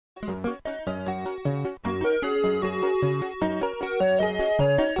Hello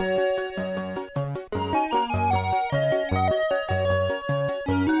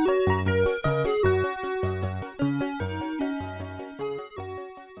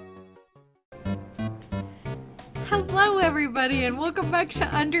everybody and welcome back to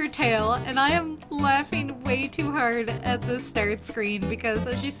Undertale, and I am laughing way too hard at the start screen because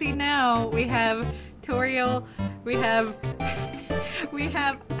as you see now we have Toriel, we have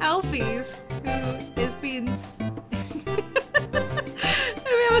Alphys, who is being we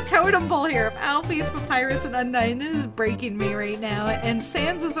have a totem pole here of Alphys, Papyrus, and Undyne. This is breaking me right now, and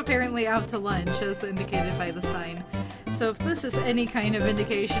Sans is apparently out to lunch as indicated by the sign. So if this is any kind of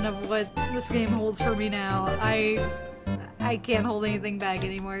indication of what this game holds for me now, I can't hold anything back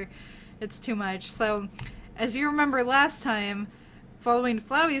anymore. It's too much. So, as you remember last time, following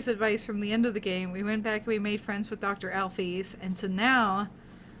Flowey's advice from the end of the game, we went back and we made friends with Dr. Alphys, and so now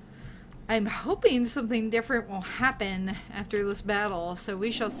I'm hoping something different will happen after this battle, so we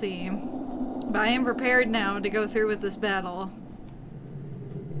shall see. But I am prepared now to go through with this battle.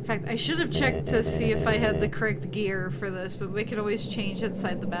 In fact, I should have checked to see if I had the correct gear for this, but we can always change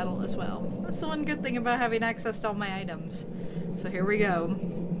inside the battle as well. That's the one good thing about having access to all my items. So here we go.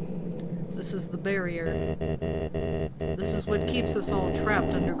 This is the barrier. This is what keeps us all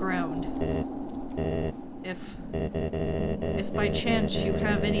trapped underground. If by chance you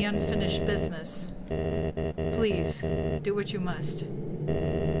have any unfinished business, please do what you must.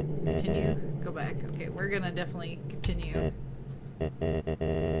 Continue. Go back. Okay, we're gonna definitely continue.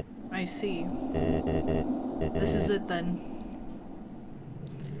 I see. This is it then.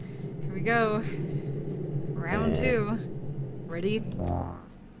 Here we go. Round 2. Ready? Oh,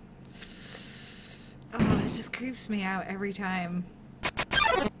 it just creeps me out every time.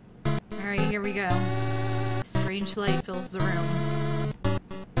 Alright, here we go. Strange light fills the room.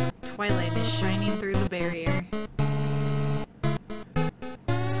 Twilight is shining through the barrier.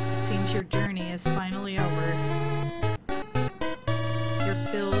 It seems your journey is finally over.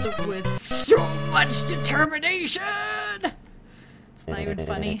 Filled with so much determination! It's not even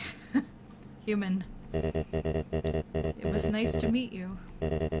funny. Human. It was nice to meet you.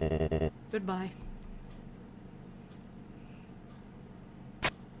 Goodbye.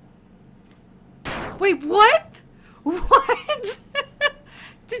 Wait, what? What?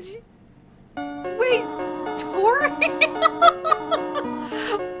 Did you... Wait, Tori?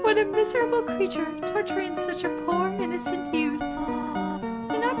 What a miserable creature, torturing such a poor, innocent youth.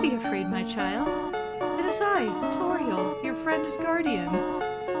 Do not be afraid, my child. It is I, Toriel, your friend and guardian.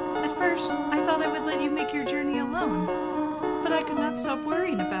 At first, I thought I would let you make your journey alone, but I could not stop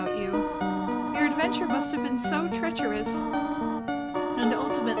worrying about you. Your adventure must have been so treacherous, and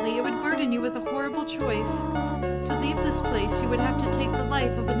ultimately it would burden you with a horrible choice. To leave this place, you would have to take the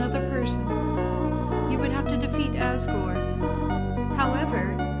life of another person. You would have to defeat Asgore.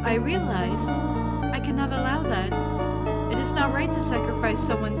 However, I realized I cannot allow that. It is not right to sacrifice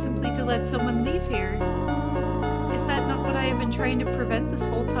someone simply to let someone leave here. Is that not what I have been trying to prevent this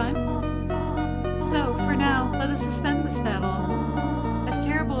whole time? So, for now, let us suspend this battle. As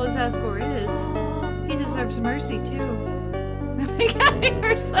terrible as Asgore is, he deserves mercy too. Oh my god,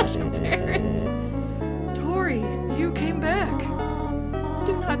 you're such a parent! Tori, you came back!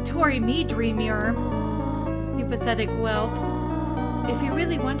 Do not Tori me, Dreamier! You pathetic whelp. If you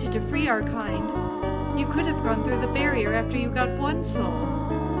really wanted to free our kind, you could have gone through the barrier after you got 1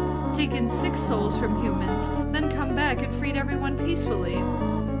 soul, taken 6 souls from humans, then come back and freed everyone peacefully.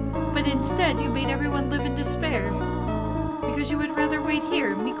 But instead, you made everyone live in despair, because you would rather wait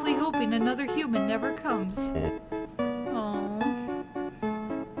here, meekly hoping another human never comes. Aww.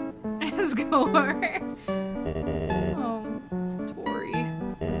 Asgore. Oh, Tori.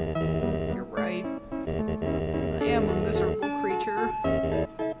 You're right. I am a miserable creature.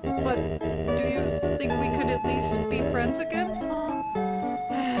 But do you think we could at least be friends again?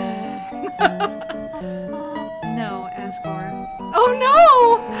 No, Asgore. Oh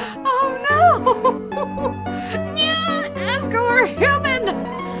no! Oh no! Yeah, Asgore, human!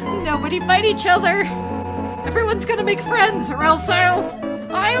 Nobody fight each other! Everyone's gonna make friends, or else I'll...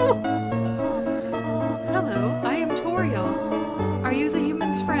 Hello, I am Toriel. Are you the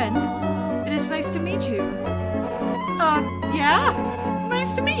human's friend? It is nice to meet you. Yeah?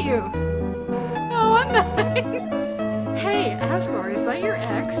 Nice to meet you. Oh, I'm not. Hey, Asgore, is that your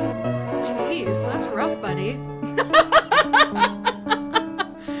ex? Jeez, that's rough, buddy.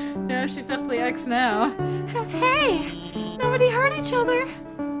 Yeah, she's definitely ex now. Hey, nobody hurt each other.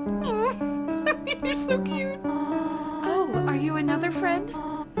 You're so cute. Oh, are you another friend?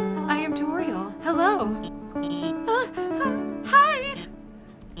 I am Toriel. Hello. Hi.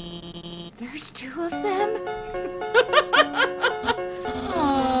 There's two of them?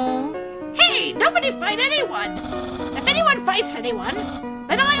 Oh. Hey, nobody fight anyone! If anyone fights anyone,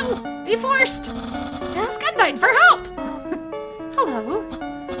 then I'll be forced to ask Undyne for help! Hello.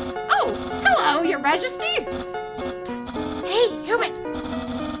 Oh, hello, Your Majesty! Psst. Hey, human!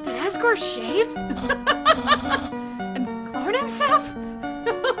 Did Asgore shave? And clone himself?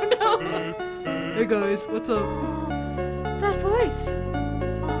 Oh no! Hey guys, what's up? That voice.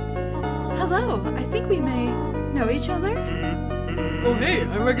 Hello, I think we may know each other? Oh hey,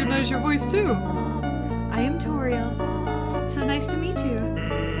 I recognize your voice too. I am Toriel. So nice to meet you.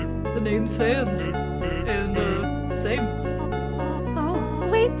 The name's Sans. And, same. Oh,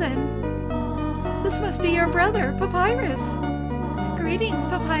 wait then. This must be your brother, Papyrus. Greetings,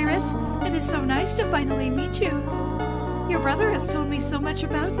 Papyrus. It is so nice to finally meet you. Your brother has told me so much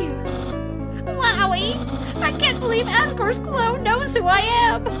about you. Flowey! I can't believe Asgore's clone knows who I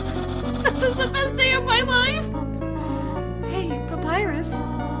am! This is the best day of my life! Hey, Papyrus.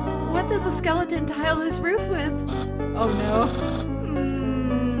 What does a skeleton tile his roof with? Oh no.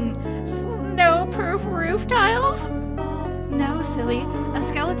 Snow-proof roof tiles? No, silly. A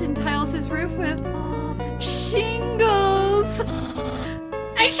skeleton tiles his roof with shingles!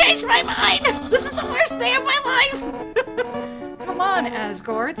 I changed my mind! This is the worst day of my life! Come on,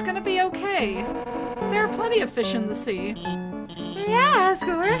 Asgore, it's gonna be okay. There are plenty of fish in the sea. Yeah,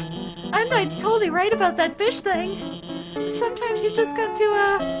 Asgore. Undyne's totally right about that fish thing. Sometimes you just got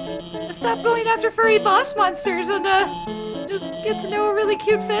to, stop going after furry boss monsters and, just get to know a really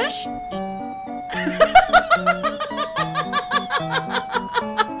cute fish.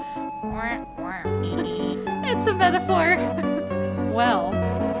 It's a metaphor. Well,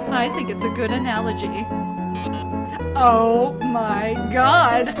 I think it's a good analogy. Oh my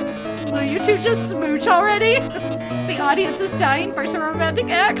god! Will you two just smooch already? The audience is dying for some romantic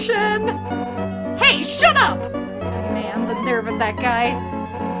action! Hey, shut up! Man, the nerve of that guy.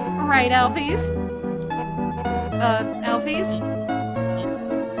 Right, Alphys? Alphys?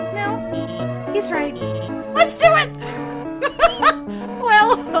 No, he's right. Let's do it!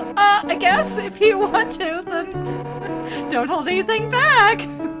 Well, I guess if you want to, then don't hold anything back.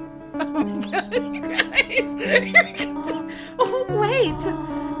 Oh my god, you guys. Oh, wait.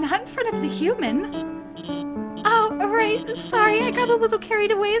 Not in front of the human. Oh, right. Sorry, I got a little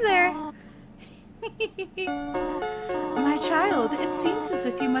carried away there. My child, it seems as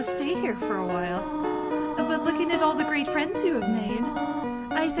if you must stay here for a while. But looking at all the great friends you have made,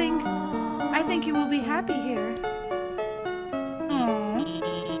 I think you will be happy here. Oh.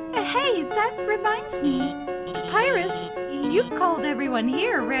 Hey, that reminds me. Papyrus, you called everyone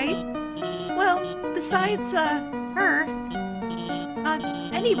here, right? Well, besides, her.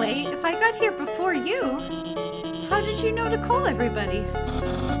 Anyway, if I got here before you, how did you know to call everybody?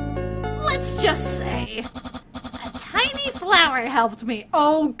 Let's just say, a tiny flower helped me.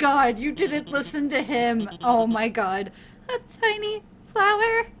 Oh god, you didn't listen to him. Oh my god. A tiny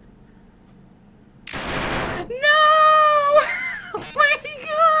flower? No! Oh my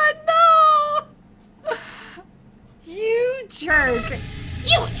god, no! You jerk.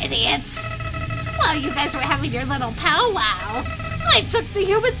 You idiots! While you guys were having your little powwow, I took the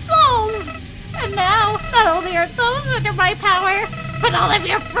human souls! And now, not only are those under my power, but all of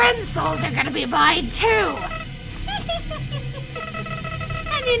your friends' souls are gonna be mine too!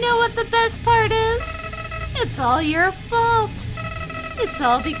 And you know what the best part is? It's all your fault. It's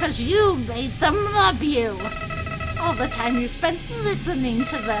all because you made them love you. All the time you spent listening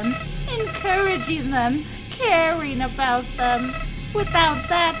to them, encouraging them, caring about them. Without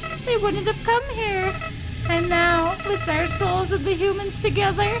that, they wouldn't have come here. And now, with their souls and the humans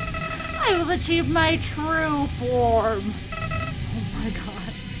together, I will achieve my true form. Oh my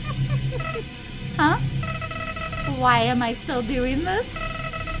god. Huh? Why am I still doing this?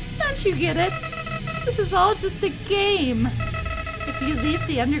 Don't you get it? This is all just a game. If you leave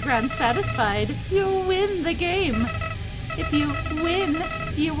the underground satisfied, you'll win the game. If you win,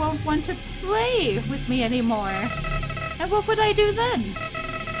 you won't want to play with me anymore. And what would I do then?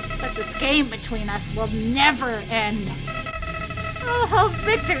 But this game between us will never end. I'll hold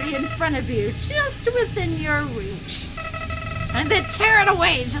victory in front of you, just within your reach. And then tear it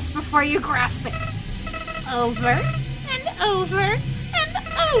away just before you grasp it. Over and over and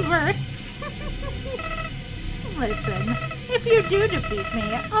over. Listen, if you do defeat me,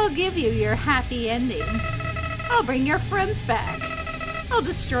 I'll give you your happy ending. I'll bring your friends back. I'll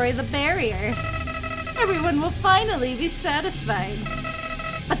destroy the barrier. Everyone will finally be satisfied.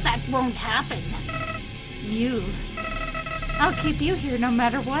 But that won't happen. I'll keep you here no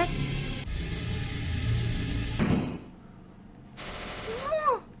matter what.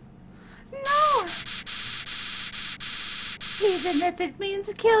 No! Even if it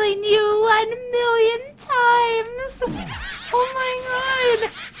means killing you 1,000,000 times. Oh my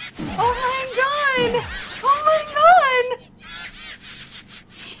god! Oh my god! Oh my god!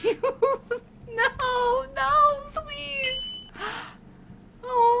 No, no, please!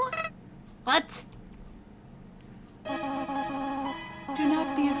 Oh. What? Do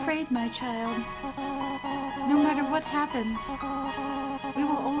not be afraid, my child. No matter what happens, we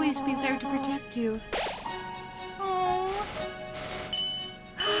will always be there to protect you. Oh.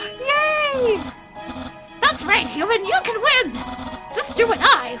 Yay! That's right, human, you can win! Just do what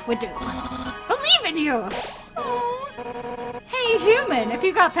I would do. Believe in you! Oh. Hey, human, if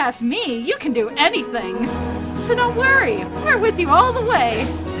you got past me, you can do anything. So don't worry, we're with you all the way.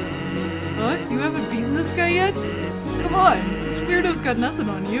 What? You haven't beaten this guy yet? Come on, this weirdo's got nothing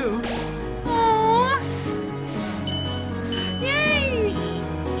on you. Aww. Yay!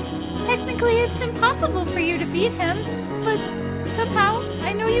 Technically, it's impossible for you to beat him, but somehow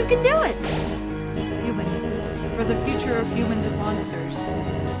I know you can do it. Human, for the future of humans and monsters,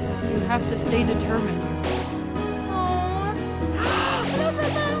 you have to stay determined. Aww.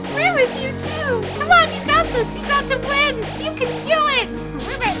 We're with you too. Come on, you got this. You got to win. You can do it.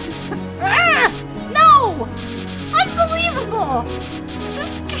 No! Unbelievable!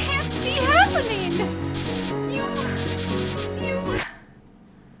 This can't be happening! You...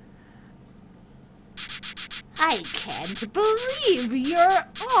 I can't believe you're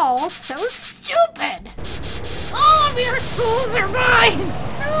all so stupid! All of your souls are mine!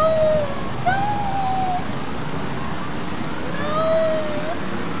 No! No!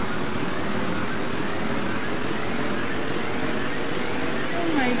 Oh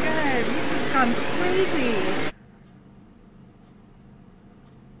my god, he's just gone crazy.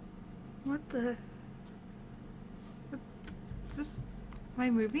 What the? What, this? Am I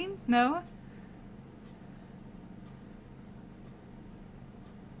moving? No?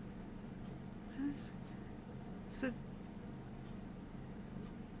 What is it?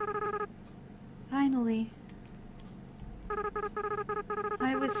 Finally.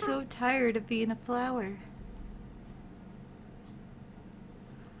 I was so tired of being a flower.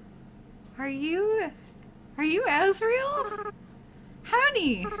 Are you Asriel?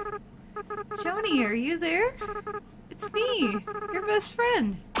 Howdy! Joni, are you there? It's me, your best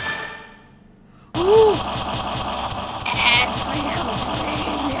friend. Ooh! Asriel,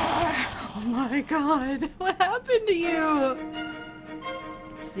 Oh my god, what happened to you?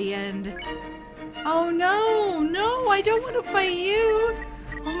 It's the end. Oh no, no, I don't want to fight you.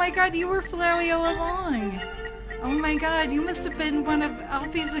 Oh my god, you were Flowey all along. Oh my god, you must have been one of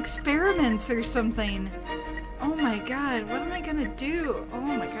Alphys' experiments or something. Oh my god, what am I gonna do? Oh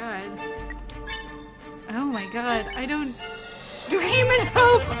my god. Oh my god, I don't... Dream and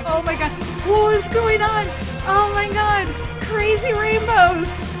hope! Oh my god, what is going on? Oh my god, crazy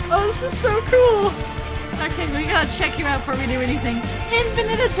rainbows! Oh, this is so cool! Okay, we gotta check you out before we do anything.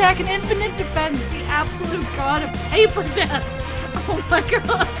 Infinite attack and infinite defense, the absolute god of paper death! Oh my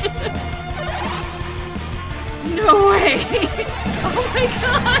god! No way! Oh my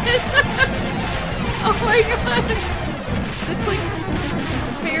god! Oh my god! It's like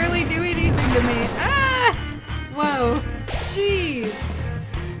barely doing anything to me. Ah! Whoa. Jeez.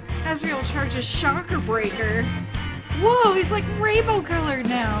 Asriel charges Shocker Breaker. Whoa, he's like rainbow colored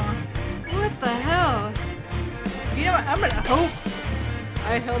now. What the hell? You know what? I'm gonna hope.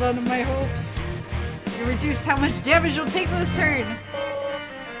 I held on to my hopes. You reduced how much damage you'll take this turn.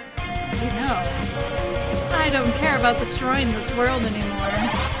 You know, I don't care about destroying this world anymore.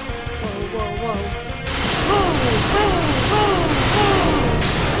 Whoa, whoa, whoa. Whoa, whoa, whoa,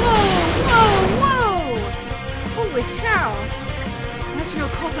 whoa, whoa, whoa! Holy cow! Asriel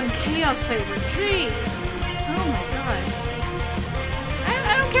calls on Chaos Saber, jeez! Oh my god.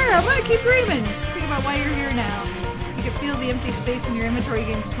 I don't care, I'm gonna keep dreaming! Think about why you're here now. You can feel the empty space in your inventory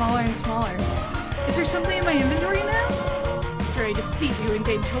getting smaller and smaller. Is there something in my inventory now? After I defeat you and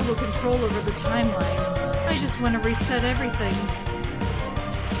gain total control over the timeline, I just want to reset everything.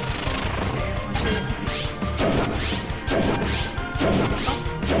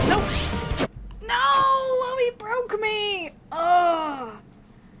 Oh, no! No! He broke me! Oh!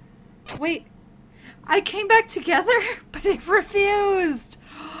 Wait. I came back together, but it refused!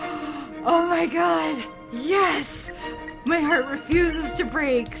 Oh my god! Yes! My heart refuses to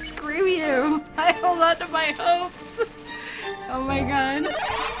break. Screw you! I hold on to my hopes! Oh my god.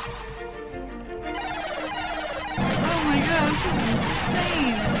 Oh my god, this is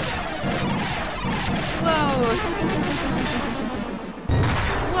insane! Whoa!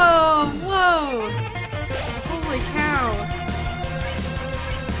 Whoa! Whoa! Holy cow!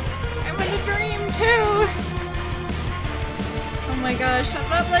 I'm in a dream too! my gosh, I'm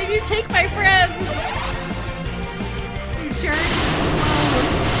not letting you take my friends! You jerk! Oh.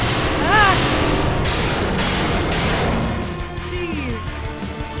 Ah! Jeez!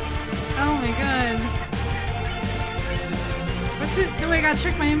 Oh my god! What's it? Oh, I gotta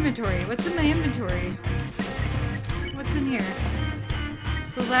check my inventory. What's in my inventory? What's in here?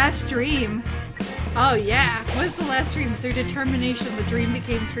 The last dream. Oh yeah! What is the last dream? Through determination, the dream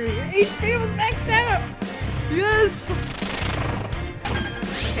became true. Your HP was maxed out! Yes!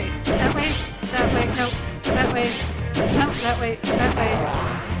 Okay, that way, no, that way, no, that way, that way.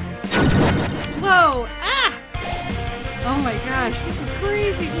 Whoa! Ah! Oh my gosh, this is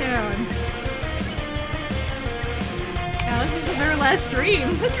crazy town. Now this is their last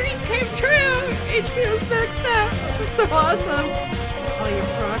dream. The dream came true! HP was maxed out! This is so awesome! All your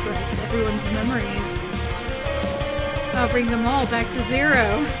progress, everyone's memories. I'll bring them all back to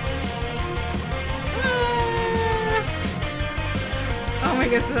zero. Oh my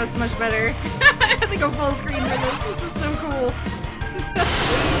gosh, that's much better. I have to go full screen for this. This is so cool.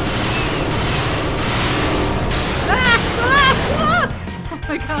 Oh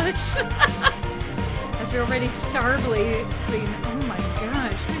my gosh. As you're already starving. Oh my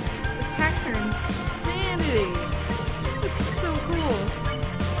gosh, these attacks are insanity. This is so cool.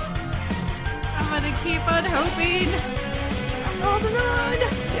 I'm gonna keep on hoping. I'm holding on.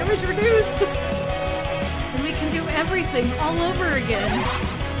 Damage reduced. And we can do everything all over again.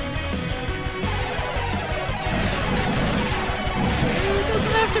 It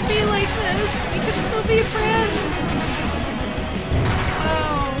doesn't have to be like this. We can still be friends.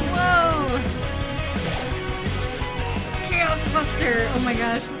 Oh, whoa. Chaos Buster. Oh my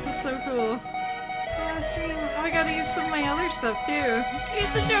gosh, this is so cool. Last stream. Oh, I gotta use some of my other stuff too. Eat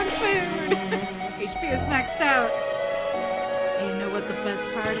the junk food. HP is maxed out. And you know what the best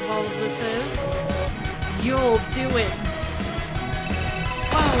part of all of this is? You'll do it.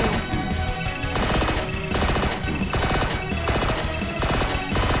 Whoa.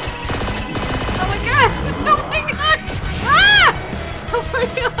 Oh my god! Oh my god! Ah! Oh my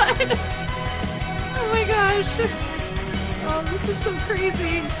god! Oh my gosh! Oh, this is so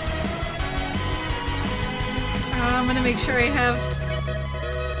crazy. I'm gonna make sure I have...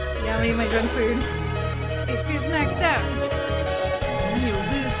 Yeah, I'm eating my junk food. HP is maxed out. And you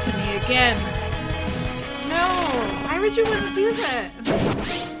lose to me again. No! Why would you want to do that?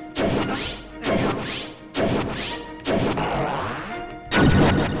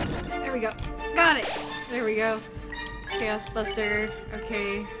 Oh, there we go. Got it! There we go. Chaos Buster.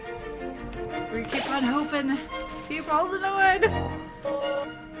 Okay. We keep on hoping. Keep holding on.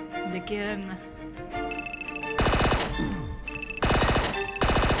 And again.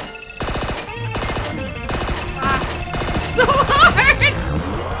 Ah! So hard!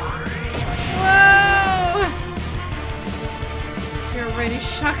 Whoa! So you're ready.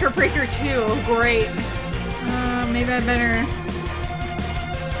 Shocker Breaker 2. Oh, great. Maybe I better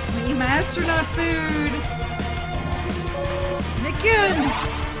eat my astronaut food. And again.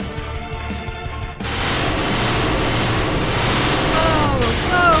 Whoa,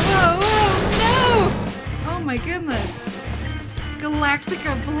 whoa, whoa, whoa, no! Oh my goodness.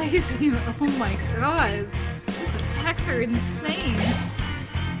 Galactica blazing. Oh my god. These attacks are insane.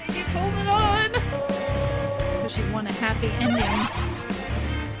 I keep holding on. Because you want a happy ending.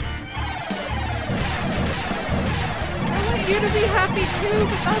 I want you to be happy too,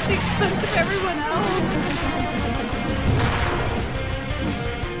 but not at the expense of everyone else.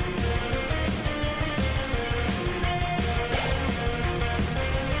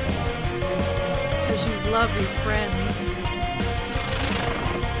 Because you love your friends.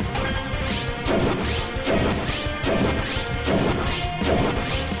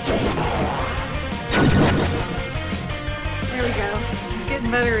 There we go. I'm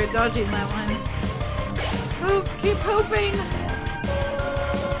getting better at dodging that one. Hope, keep hoping.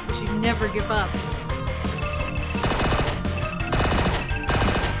 Because you never give up.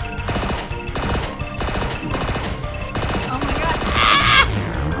 Oh my god. Ah!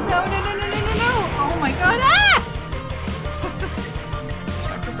 No, no, no, no, no, no, no. Oh my god. Ah!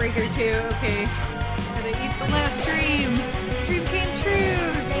 Shocker Breaker 2. Okay. Gotta eat the last dream. Dream came true.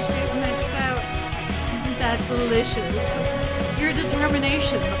 HP is maxed out. Isn't that delicious? Your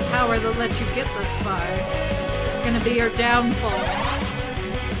determination, the power that let you get this far. It's gonna be your downfall.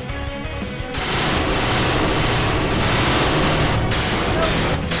 Oh,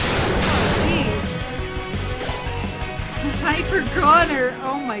 jeez. Hyper Goner.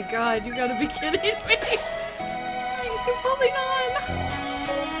 Oh my god, you gotta be kidding me. I keep holding on.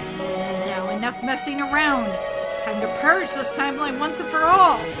 Now enough messing around. It's time to purge this timeline once and for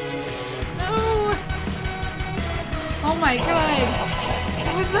all. No. Oh my god!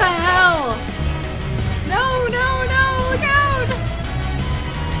 What the hell? No, no, no! Look out!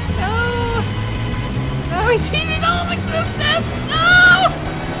 No! No, he's eating all of existence! No!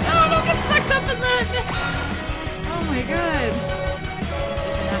 No, don't get sucked up in that! Oh my god.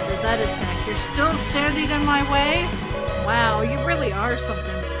 Even after that attack, you're still standing in my way? Wow, you really are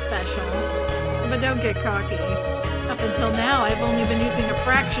something special. But don't get cocky. Up until now, I've only been using a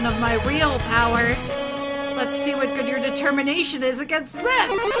fraction of my real power. Let's see what good your determination is against this!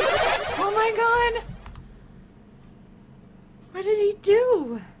 Oh my god! What did he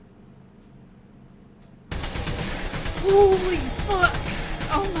do? Holy fuck!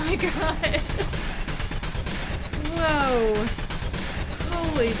 Oh my god! Whoa!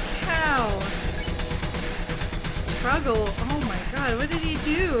 Holy cow! Struggle! Oh my god, what did he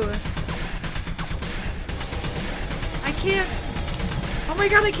do? I can't... Oh my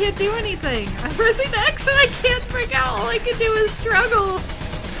god, I can't do anything! I'm pressing X and I can't freak out! All I can do is struggle!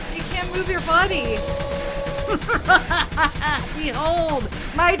 You can't move your body! Behold!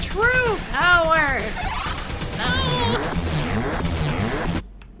 My true power! No!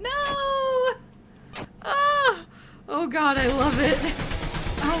 No! Oh! Oh god, I love it!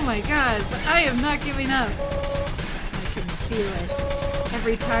 Oh my god, but I am not giving up! I can feel it.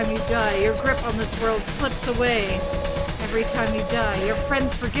 Every time you die, your grip on this world slips away. Every time you die, your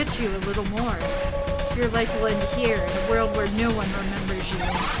friends forget you a little more. Your life will end here, in a world where no one remembers you.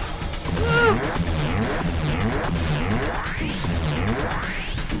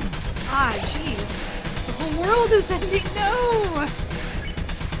 Ah, jeez. The whole world is ending. No!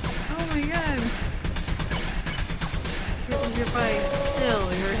 Oh my god. Can't move your bike.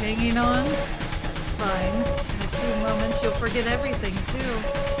 Still, you're hanging on? That's fine. In a few moments, you'll forget everything, too.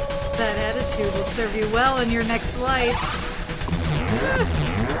 That attitude will serve you well in your next life.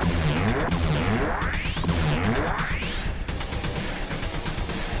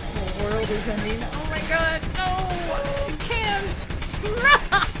 The world is ending. Oh my god, no! I can't!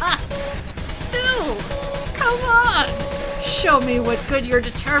 Still! Come on! Show me what good your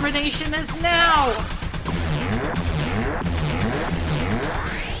determination is now!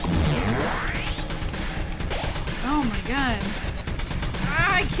 Oh my god.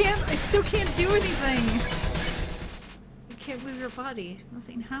 I still can't do anything. You can't move your body.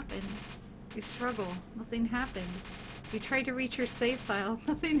 Nothing happened. You struggle. Nothing happened. You tried to reach your save file.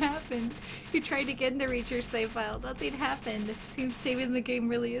 Nothing happened. You tried again to reach your save file. Nothing happened. It seems saving the game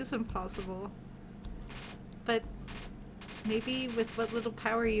really is impossible. But maybe with what little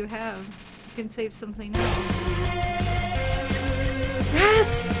power you have, you can save something else.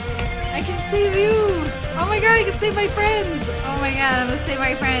 Yes! I can save you! Oh my god, I can save my friends! Oh my god, I'm gonna save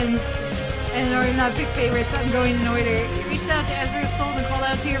my friends. And we're not big favorites, I'm going in order. You reached out to Ezra's soul and called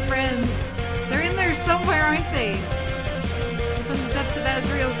out to your friends. They're in there somewhere, aren't they? From the depths of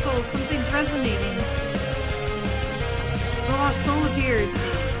Azrael's soul, something's resonating. The lost soul appeared.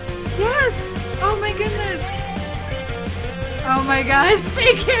 Yes! Oh my goodness! Oh my god,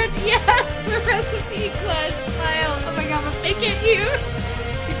 fake it! Yes! The recipe clash smile! Oh my god, but fake it, you!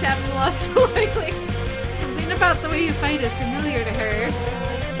 You tapped the lost soul lightly. Something about the way you fight is familiar to her.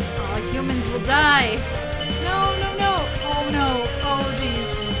 All humans will die. No, no, no! Oh no! Oh jeez.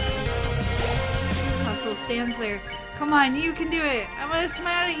 Lost soul stands there. Come on, you can do it! I'm gonna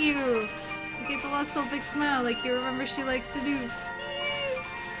smile at you! You gave the lost soul a big smile like you remember she likes to do.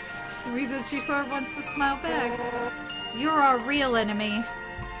 For some reason she sort of wants to smile back. You're our real enemy.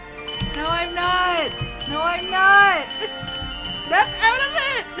 No, I'm not! No, I'm not! Snap out of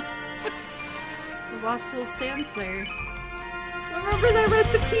it! The lost soul stands there. Remember that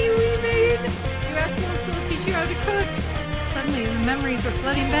recipe we made? You asked the lost soul to teach you how to cook. Suddenly, the memories are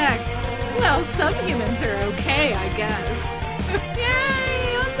flooding back. Well, some humans are okay, I guess.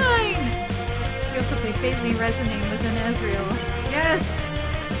 Yay! Online! Feel something faintly resonating within Azrael. Yes!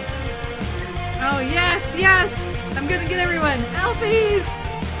 Oh, yes! Yes! I'm gonna get everyone! Alphys!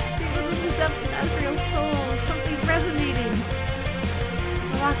 Deep within the depths of Azrael's soul, something's resonating.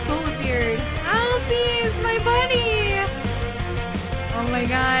 The lost soul appeared. Alphys, my bunny! Oh my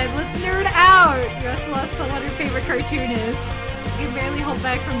god, let's nerd out! You asked the lost soul what her favorite cartoon is. You can barely hold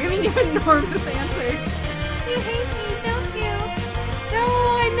back from giving you an enormous answer. You hate me, don't you? No,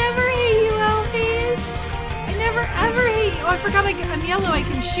 I never hate you, Alphys! I never ever hate you! Oh, I forgot I'm yellow, I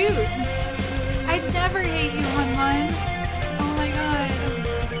can shoot! I'd never hate you, Hun-Hun. Oh my god.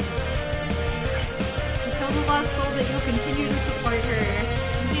 You tell the lost soul that you'll continue to support her.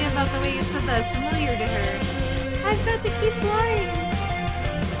 Something about the way you said that is familiar to her. I've got to keep flying.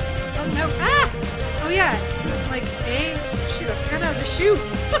 Oh no. Ah! Oh yeah. Like, A. Shoot, I forgot how to shoot.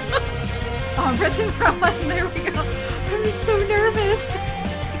 Oh, I'm pressing the wrong button. There we go. I'm so nervous.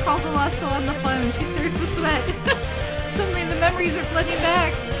 I call the lasso on the phone. She starts to sweat. Suddenly the memories are flooding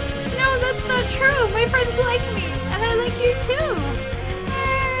back. No, that's not true. My friends like me, and I like you too.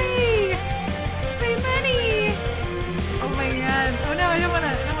 Hey, hey, Benny. Oh my god. Oh no, I don't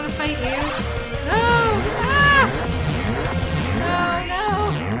wanna fight you. No! Ah! No, no,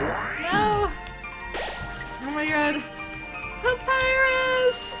 no. Oh my god.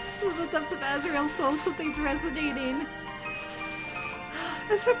 Papyrus! The depths of Azrael's soul, something's resonating.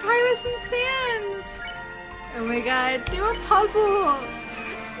 It's Papyrus and Sands! Oh my god, do a puzzle!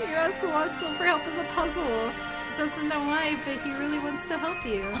 You asked the lost soul for help with the puzzle. He doesn't know why, but he really wants to help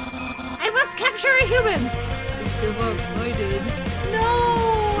you. I must capture a human! Just give up, I did.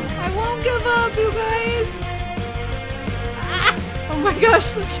 No! I won't give up, you guys! Ah! Oh my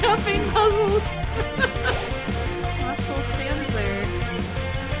gosh, the jumping puzzles! Lost soul stands there.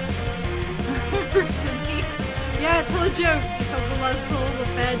 Yeah, tell a joke. You told the lost soul a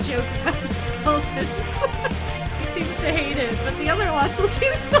bad joke about skeletons. He seems to hate it, but the other lost soul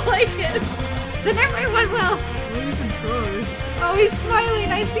seems to like it. Then everyone will. Well, you can try. Oh, he's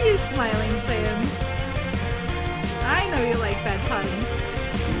smiling. I see you smiling, Sans. I know you like bad puns.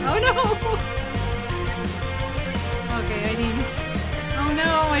 Oh no! Okay, I need. Oh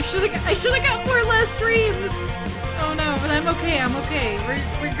no! I should have got more last dreams. Oh no, but I'm okay. I'm okay.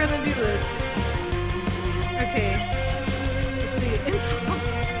 We're gonna do this. Okay. Let's see. Insult.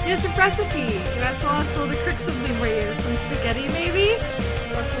 Yes, a recipe. You asked the lost soul to cook something for you. Some spaghetti, maybe?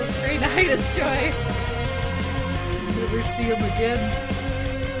 The lost soul straight to hide its joy. Never see him again.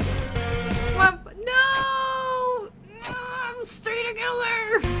 What? No! I'm straight to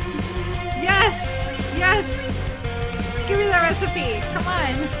killer! Yes! Yes! Give me that recipe. Come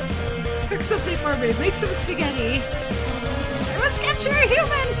on. Cook something for me. Make some spaghetti. Let's capture a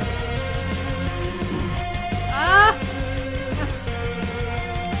human! Ah! Yes!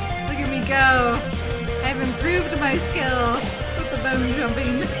 Look at me go! I've improved my skill with the bone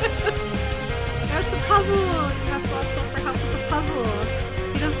jumping. That's a puzzle! You asked the lost soul for help with the puzzle.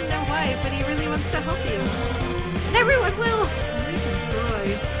 He doesn't know why, but he really wants to help you. And everyone will! We can try.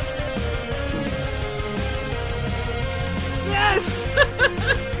 Yes!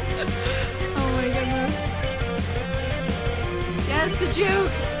 Oh my goodness. Yes, a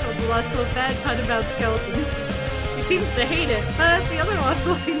joke! The lost soul bad pun about skeletons. He seems to hate it, but the other lost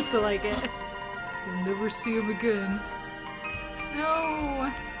soul seems to like it. You'll never see him again.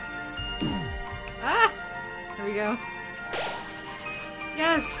 No! Ah! There we go.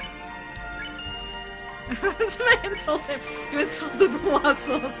 Yes! What's my insult? You insulted the lost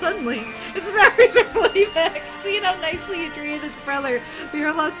soul. Suddenly, its memories are flooding back. See how nicely you treated its brother.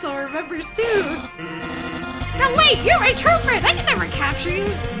 Your lost soul remembers too. No, wait! You're my true friend! I can never capture you!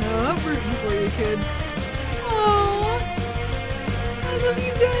 No, I'm rooting for you, kid. Aww. I love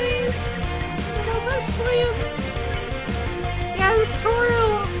you guys. We're all best friends. Yes,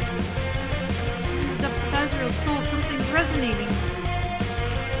 Toriel. In the depths of Azrael's soul, something's resonating.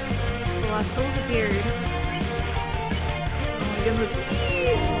 The lost souls appeared. Oh my goodness.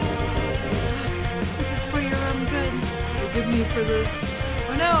 This is for your own good. Forgive me for this.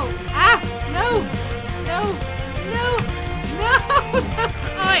 Oh no! Ah! No! No! No! No!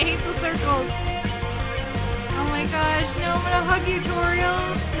 Oh, I hate the circles. Oh my gosh, no, I'm gonna hug you,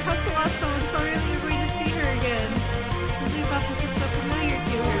 Toriel. You hugged the lost soul and Toriel, you're going to see her again. Something about this is so familiar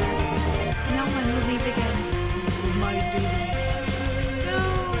to her. No one will leave again. This is my duty. No!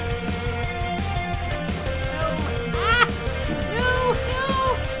 No! Ah! No! No!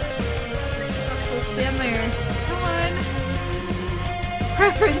 I'll still stand there. Come on.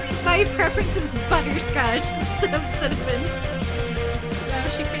 Preference. My preference is butterscotch instead of cinnamon. So now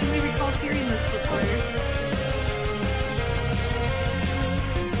she faintly recalls hearing this before.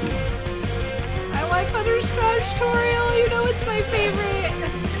 I want butterscotch, Toriel. You know it's my favorite.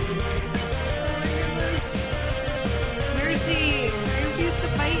 Oh my goodness. Mercy, I refuse to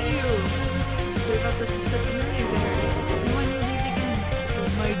fight you. Sorry about this is so familiar there. No one will leave again. This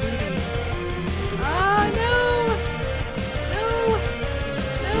is my duty. Ah, no!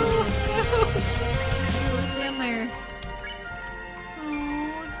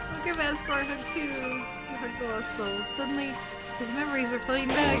 Give Asgore a hug too. You hugged the lost soul. Suddenly, his memories are flooding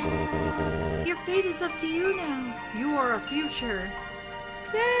back. Your fate is up to you now. You are a future.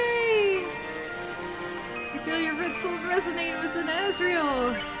 Yay! You feel your red souls resonate within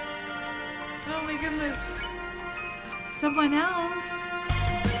Azrael. Oh my goodness. Someone else.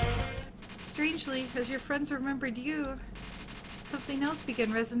 Strangely, as your friends remembered you, something else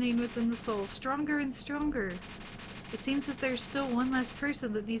began resonating within the soul, stronger and stronger. It seems that there's still one last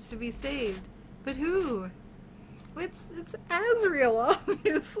person that needs to be saved. But who? It's Asriel,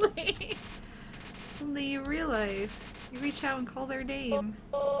 obviously. Suddenly you realize. You reach out and call their name.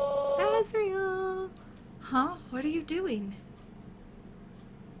 Asriel! Huh? What are you doing?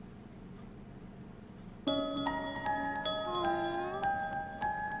 Is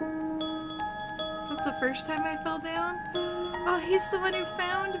that the first time I fell down? Oh, he's the one who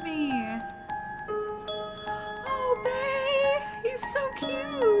found me. Oh, babe! He's so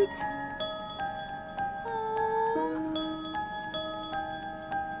cute!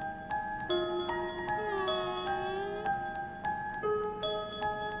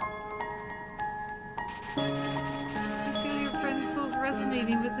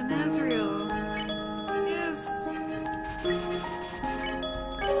 Resonating with the Nazriel. Yes.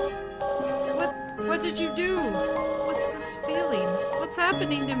 What did you do? What's this feeling? What's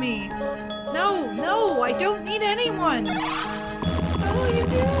happening to me? No, no, I don't need anyone. What will you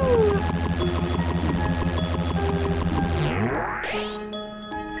do?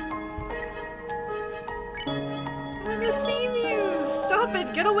 I'm gonna save you. Stop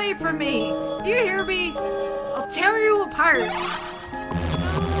it. Get away from me. You hear me? I'll tear you apart.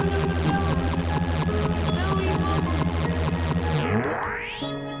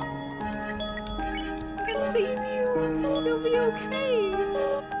 Okay.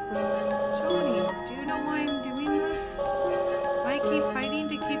 Joni, do you know why I'm doing this? Why I keep fighting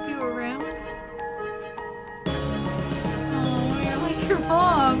to keep you around? Oh, you're like your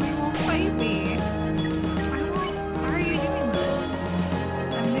mom. You won't fight me. Why are you doing this?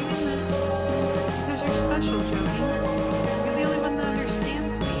 I'm doing this because you're special, Joni. You're the only one that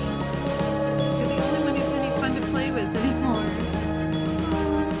understands me. You're the only one who's any fun to play with anymore.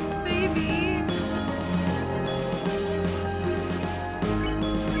 Oh, baby.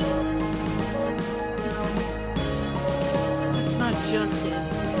 Just it.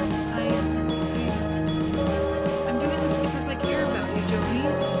 I'm doing this because I care about you, Joni.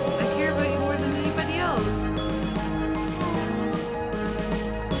 I care about you more than anybody else.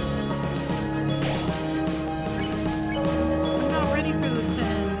 I'm not ready for this to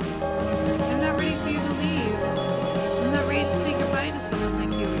end. I'm not ready for you to leave. I'm not ready to say goodbye to someone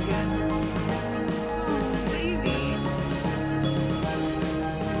like you again. Oh, baby.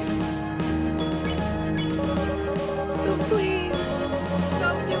 So please.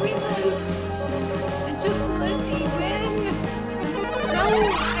 Stop doing this and just let me win. No,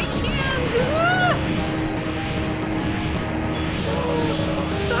 I can't. Ah!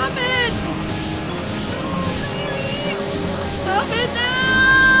 Stop it. Oh, baby. Stop it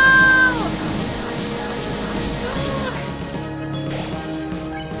now.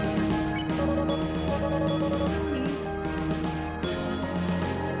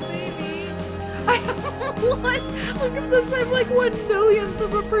 Baby. I what? Look at this, I'm like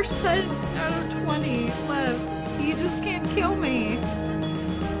 1/1,000,000% out of 20 left. You just can't kill me.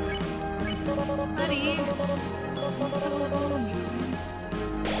 Buddy. I'm so alone.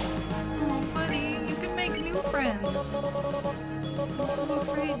 Oh, buddy, you can make new friends. I'm so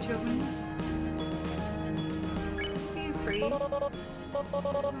afraid, Joni. Don't be afraid.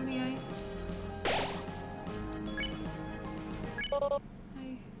 Joni,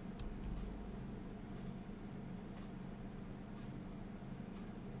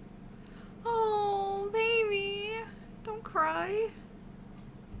 Oh, baby. Don't cry.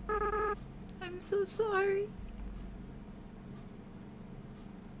 I'm so sorry.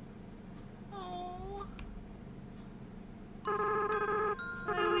 Oh.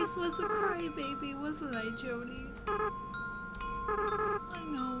 I always was a crybaby, wasn't I, Joni? I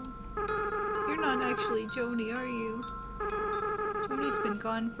know. You're not actually Joni, are you? Joni's been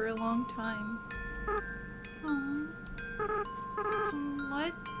gone for a long time. Oh.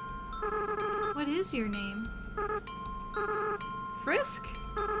 What? What is your name? Frisk?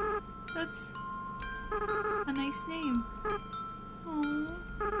 That's a nice name. Oh,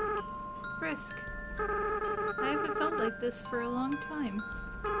 Frisk. I haven't felt like this for a long time.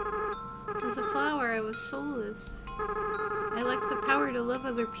 As a flower, I was soulless. I lacked the power to love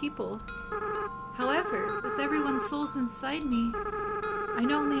other people. However, with everyone's souls inside me, I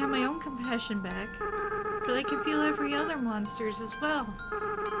not only have my own compassion back, but I can feel every other monster's as well.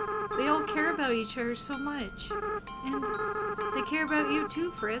 They all care about each other so much. And they care about you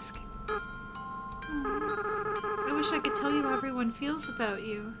too, Frisk. I wish I could tell you how everyone feels about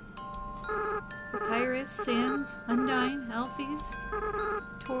you. Papyrus, Sans, Undyne, Alphys,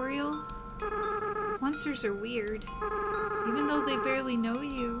 Toriel. Monsters are weird. Even though they barely know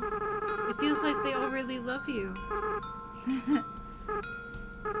you, it feels like they all really love you.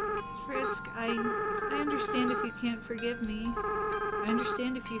 Frisk, I understand if you can't forgive me. I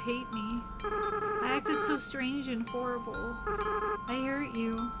understand if you hate me. I acted so strange and horrible. I hurt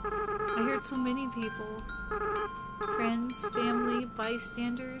you. I hurt so many people. Friends, family,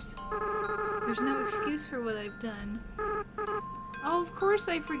 bystanders. There's no excuse for what I've done. Oh, of course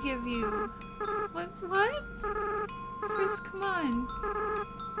I forgive you. What? Frisk, come on.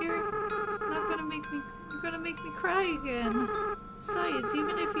 You're not gonna make me, you're gonna make me cry again. Besides,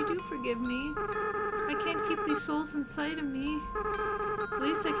 even if you do forgive me, I can't keep these souls inside of me. The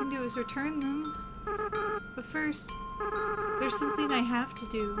least I can do is return them. But first, there's something I have to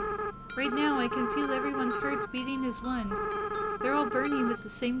do. Right now, I can feel everyone's hearts beating as one. They're all burning with the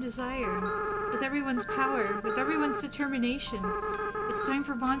same desire. With everyone's power, with everyone's determination. It's time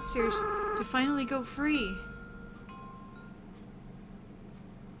for monsters to finally go free.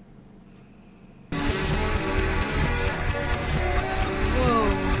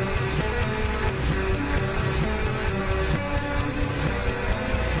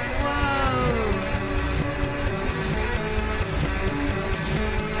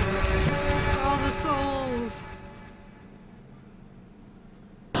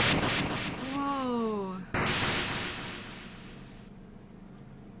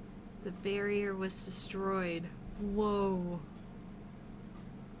 The barrier was destroyed. Whoa.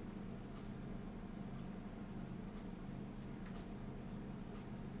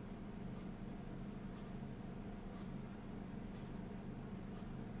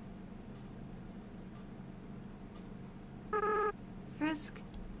 Frisk,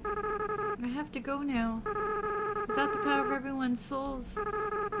 I have to go now. Without the power of everyone's souls,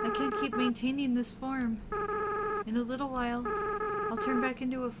 I can't keep maintaining this form. In a little while, I'll turn back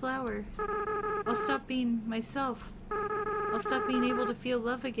into a flower. I'll stop being myself. I'll stop being able to feel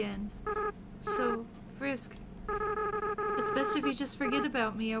love again. So, Frisk, it's best if you just forget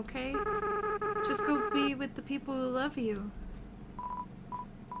about me, okay? Just go be with the people who love you.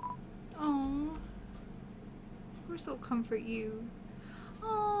 Oh, of course I'll comfort you.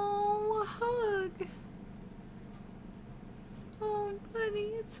 Oh, a hug. Oh,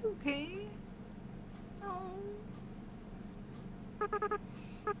 buddy, it's okay. Oh.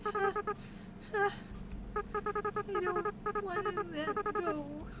 I don't want to let go.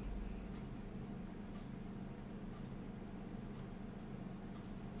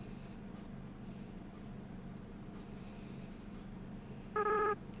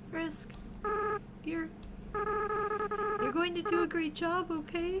 Frisk, you're going to do a great job,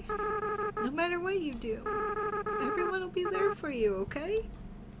 okay? No matter what you do, everyone will be there for you, okay?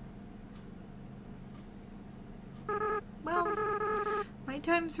 Well, my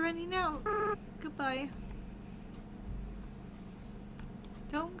time's running out. Goodbye.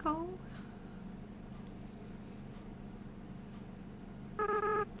 Don't go.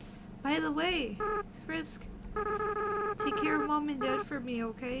 By the way, Frisk, take care of Mom and Dad for me,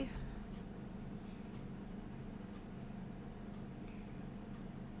 okay?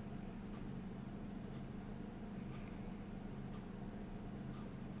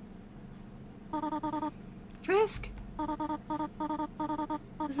 Frisk!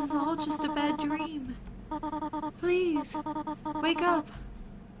 This is all just a bad dream. Please, wake up.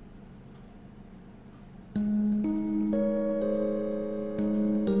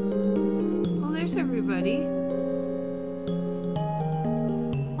 Oh, there's everybody.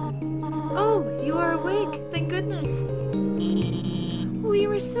 Oh, you are awake. Thank goodness. We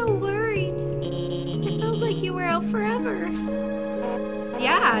were so worried. It felt like you were out forever.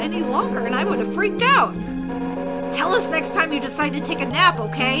 Yeah, any longer and I would have freaked out. Tell us next time you decide to take a nap,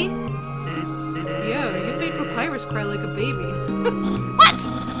 okay? Yeah, you made Papyrus cry like a baby. What?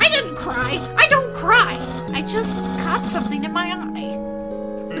 I didn't cry. I don't cry. I just caught something in my eye.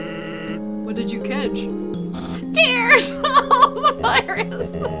 What did you catch? Tears! Oh, Papyrus!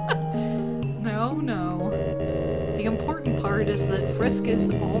 No. The important part is that Frisk is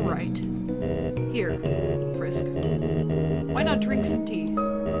alright. Here, Frisk. Why not drink some tea?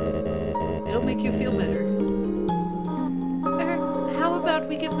 It'll make you feel better. How about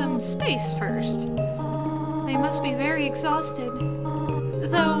we give them space first? They must be very exhausted.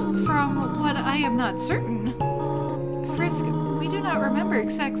 Though, from what I am not certain, Frisk, we do not remember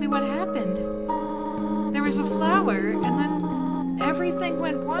exactly what happened. There was a flower, and then everything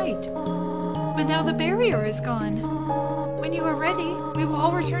went white. But now the barrier is gone. When you are ready, we will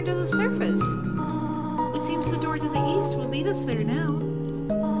all return to the surface. It seems the door to the east will lead us there now.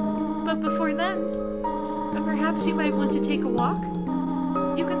 But before then, perhaps you might want to take a walk?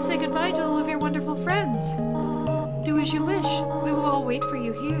 You can say goodbye to all of your wonderful friends. Do as you wish. We will all wait for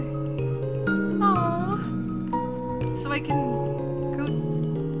you here. Aww. So I can go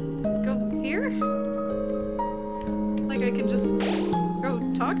here? Like I can just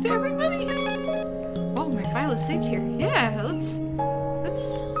talk to everybody? Oh, my file is saved here. Yeah, let's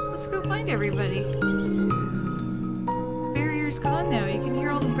go find everybody. The barrier's gone now. You can hear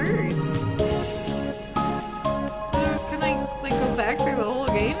all the birds. So can I like go back through the whole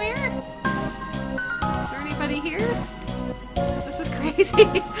game here? Is there anybody here? This is crazy.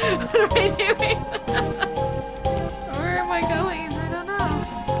 What am I doing? Where am I going? I don't know.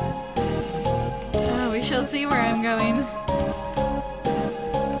 Oh, we shall see where I'm going.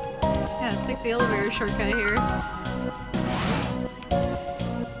 Yeah, let's take the elevator shortcut here.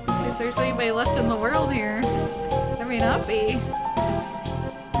 See if there's anybody left in the world here. There may not be.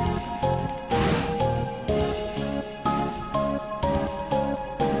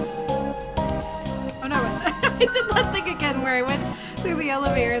 Oh no, I did that thing again where I went through the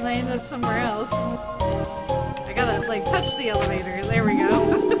elevator and I ended up somewhere else. I gotta like touch the elevator. There we go.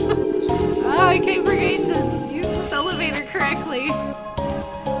 Oh, I keep forgetting to use this elevator correctly.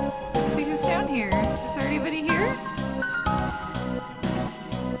 Let's see who's down here. Is there anybody here?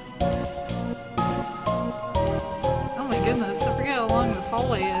 Oh my goodness, I forget how long this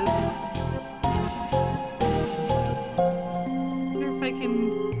hallway is. I wonder if I can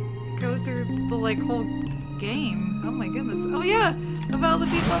go through the like whole game. Oh my goodness. Oh yeah, about the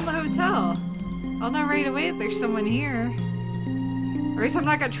people in the hotel. I'll know right away if there's someone here. Or at least I'm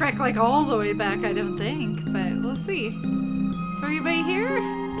not gonna trek like all the way back, I don't think. But we'll see. Is there anybody here?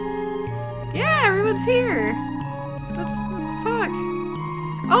 Yeah, everyone's here. Let's talk.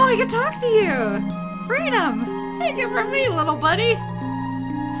 Oh, I can talk to you. Freedom. Take it from me, little buddy.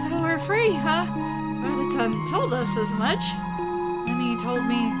 So we're free, huh? Bandicam told us as much. And he told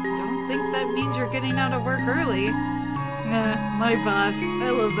me, don't think that means you're getting out of work early. Nah, my boss. I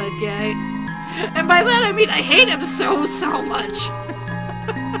love that guy. And by that I mean I hate him so much.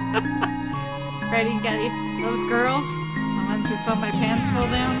 Ready, Getty? Those girls? The ones who saw my pants fall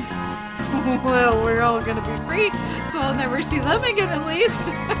down? Well, we're all gonna be free, so I'll never see them again at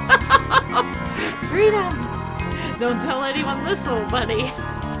least. Freedom! Don't tell anyone this, little buddy.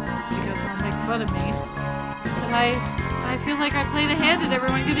 Because they'll make fun of me. But I feel like I played a hand in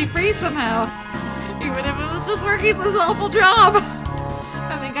everyone getting free somehow. Even if it was just working this awful job.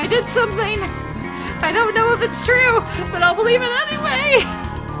 I think I did something. I don't know if it's true, but I'll believe it anyway.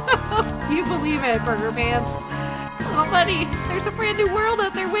 You believe it, Burger Pants. Oh, buddy, there's a brand new world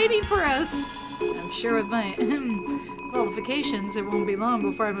out there waiting for us. I'm sure with my qualifications, it won't be long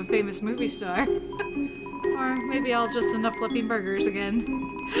before I'm a famous movie star. Or maybe I'll just end up flipping burgers again.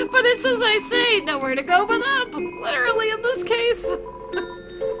 But it's as I say, nowhere to go but up. Literally in this case.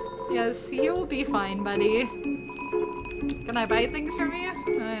 Yes, you will be fine, buddy. Can I buy things from you? Oh,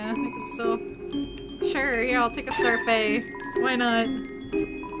 yeah, I can still... Sure, here, I'll take a Starfay. Why not?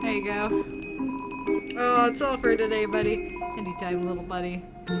 There you go. Oh, it's all for today, buddy. Anytime, little buddy.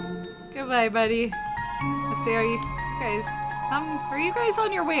 Goodbye, buddy. Let's see, are you guys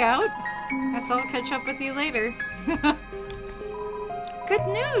on your way out? Guess I'll catch up with you later. Good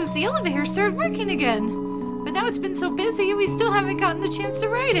news! The elevator started working again! But now it's been so busy, we still haven't gotten the chance to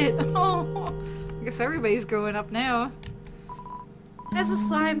ride it! Oh, I guess everybody's growing up now. As a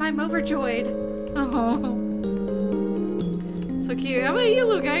slime, I'm overjoyed. Oh. So cute. How about you,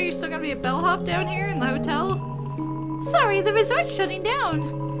 little guy? You're still gonna be a bellhop down here in the hotel? Sorry, the resort's shutting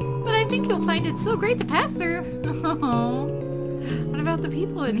down. But I think you'll find it so great to pass through. Oh. What about the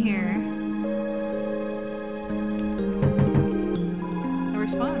people in here? No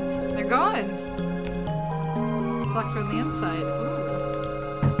response. They're gone. It's locked from the inside.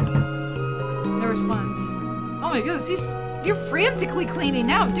 Ooh. No response. Oh my goodness, you're frantically cleaning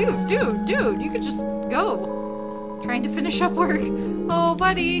now. Dude, you could just go. Trying to finish up work. Oh,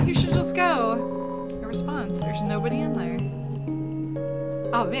 buddy, you should just go. No response. There's nobody in there.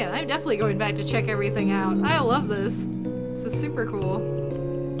 Oh man, I'm definitely going back to check everything out. I love this. This is super cool.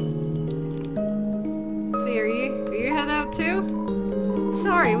 Let's see, are you head out too?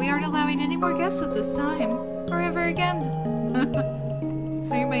 Sorry, we aren't allowing any more guests at this time. Or ever again.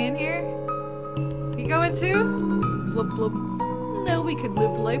 So you in here? You going too? Blub blub. No, we could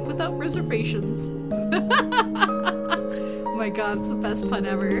live life without reservations. Oh my god, it's the best pun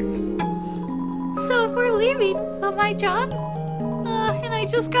ever. So if we're leaving, will my job? And I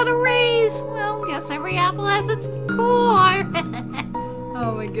just got a raise. Well, guess every apple has its core.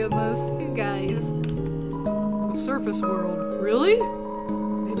 Oh my goodness, you guys. The surface world. Really?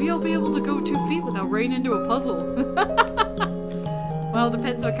 Maybe I'll be able to go 2 feet without running into a puzzle. Well, it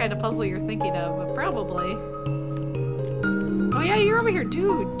depends what kind of puzzle you're thinking of, but probably. Oh yeah, you're over here.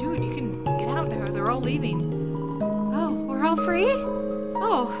 Dude, you can get out now. They're all leaving. Oh, we're all free?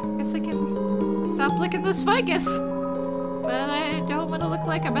 Oh, I guess I can stop licking this ficus. but I don't want to look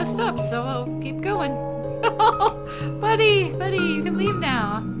like I messed up, so I'll keep going. Buddy, you can leave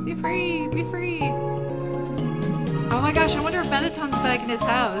now. Be free, be free. Oh my gosh, I wonder if Mettaton's back in his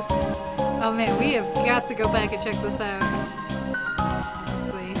house. Oh man, we have got to go back and check this out.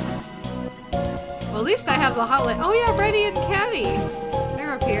 Let's see. Well, at least I have the hotline. Oh yeah, Brady and Caddy.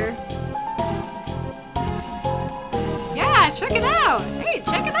 They're up here. Yeah, check it out. Hey,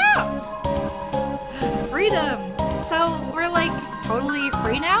 check it out. Freedom. So we're like totally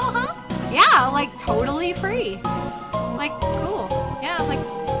free now, huh? Yeah, like totally free. Like, cool. Yeah, like,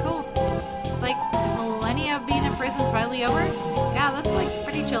 cool. Like, millennia of being in prison finally over? Yeah, that's like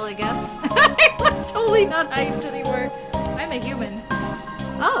pretty chill, I guess. I'm totally not hyped anymore. I'm a human.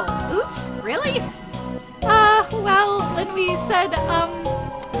 Oh, oops, really? Well, when we said,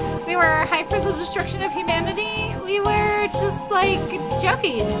 we were hyped for the destruction of humanity, we were just, like,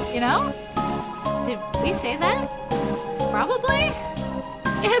 joking, you know? Did we say that? Probably?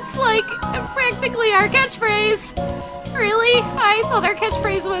 It's like practically our catchphrase. Really? I thought our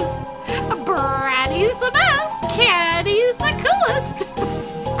catchphrase was Braddy's the best, Caddy's the coolest.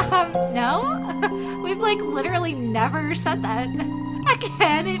 No? We've like literally never said that.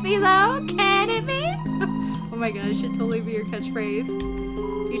 Can it be though? Can it be? Oh my gosh, it should totally be your catchphrase.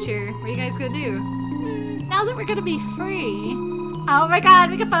 Future, what are you guys gonna do? Now that we're gonna be free. Oh my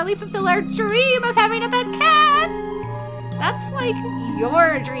god, we can finally fulfill our dream of having a pet cat! That's like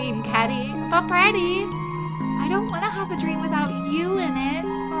your dream, Caddy. But Braddy, I don't want to have a dream without you in it.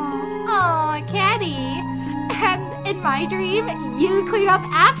 Oh, Caddy. And in my dream, you clean up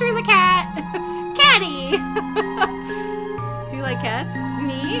after the cat. Caddy! Do you like cats?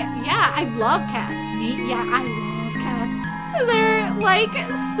 Me? Yeah, I love cats. Me? Yeah, I love cats. They're like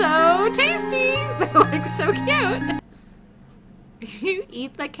so tasty. They're like so cute. You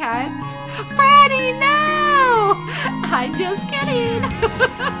eat the cats? Braddy, no! I'm just kidding.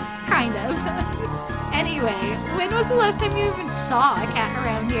 Kind of. Anyway, when was the last time you even saw a cat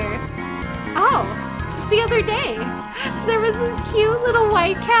around here? Oh, just the other day. There was this cute little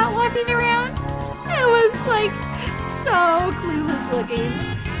white cat walking around. It was like so clueless looking.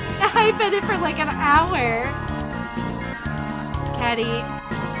 I fed it for like an hour. Caddy.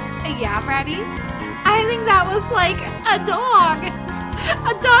 Yeah, Braddy? I think that was like a dog.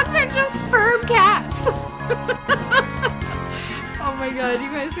 Dogs are just firm cats. Oh my god,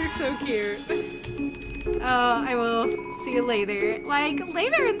 you guys are so cute. Oh, I will see you later. Like,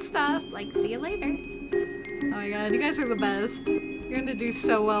 later and stuff. Like, see you later. Oh my god, you guys are the best. You're gonna do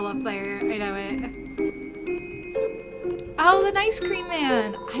so well up there. I know it. Oh, the Nice Cream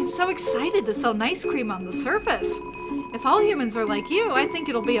Man. I'm so excited to sell Nice Cream on the surface. If all humans are like you, I think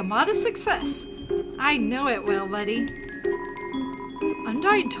it'll be a modest success. I know it will, buddy.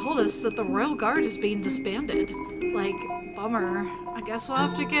 Undyne told us that the Royal Guard is being disbanded. Like, bummer. I guess we'll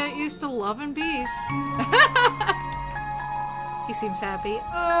have to get used to love and peace. He seems happy.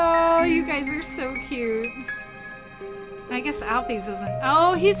 Oh, you guys are so cute. I guess Alphys isn't.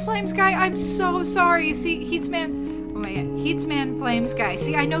 Oh, Heats Flames Guy. I'm so sorry. See, Heatsman. Oh my god. Heatsman Flames Guy.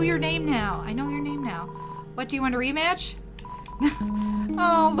 See, I know your name now. I know your name now. What, do you want a rematch?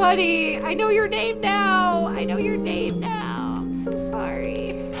 Oh, buddy. I know your name now. I know your name now. I'm so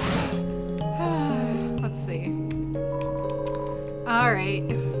sorry. Let's see. Alright.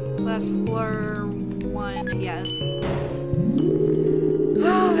 Left floor 1. Yes.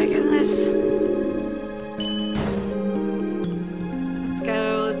 Oh my goodness. Let's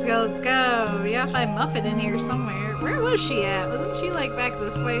go, let's go, let's go. We gotta find Muffet in here somewhere. Where was she at? Wasn't she like back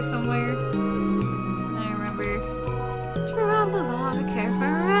this way somewhere? I remember. Tra-la-la, care for a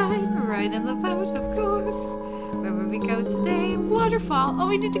ride. Ride in the boat, of course. Where would we go today? Waterfall. Oh,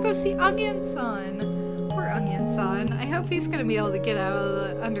 we need to go see Onion Son. Poor Onion Son. I hope he's gonna be able to get out of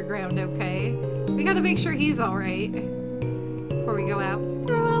the underground okay. We gotta make sure he's alright before we go out.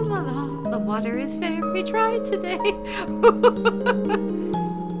 The water is very dry today. How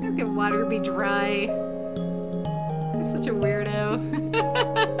can water be dry? He's such a weirdo.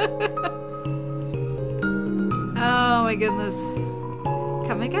 Oh my goodness.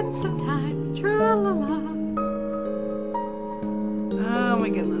 Come again sometime. Tra-la-la. Oh my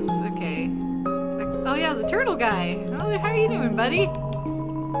goodness. Okay. Oh yeah, the turtle guy. Oh, how are you doing, buddy?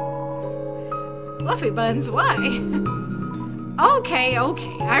 Fluffy Buns, why? Okay.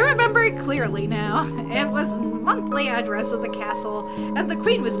 I remember it clearly now. It was the monthly address of the castle, and the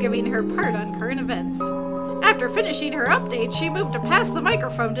queen was giving her part on current events. After finishing her update, she moved to pass the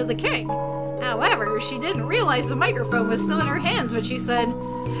microphone to the king. However, she didn't realize the microphone was still in her hands when she said,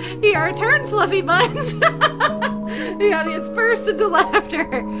 "Your turn, Fluffy Buns." The audience burst into laughter.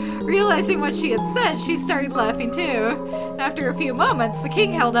 Realizing what she had said, she started laughing too. After a few moments, the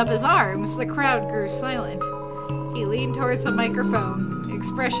king held up his arms. The crowd grew silent. He leaned towards the microphone,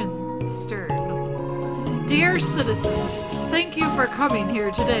 expression stern. Dear citizens, thank you for coming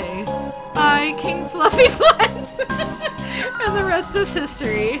here today. I, King Fluffy Buns. And the rest is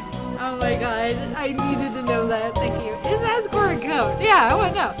history. Oh my god, I needed to know that. Thank you. Is Asgore a goat? Yeah, I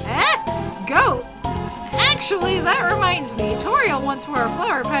want to know. Eh? Goat? Actually, that reminds me. Toriel once wore a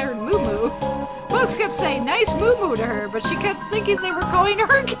flower-patterned moo-moo. Folks kept saying nice moo-moo to her, but she kept thinking they were calling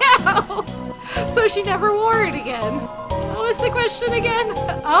her a cow. So she never wore it again. What was the question again?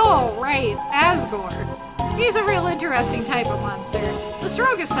 Oh, right. Asgore. He's a real interesting type of monster. The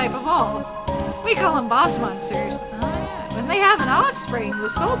strongest type of all. We call them boss monsters. Oh, yeah. When they have an offspring, the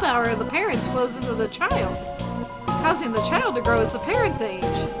soul power of the parents flows into the child, causing the child to grow as the parents age.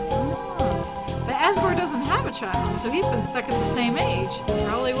 Oh. But Asgore doesn't have a child, so he's been stuck at the same age.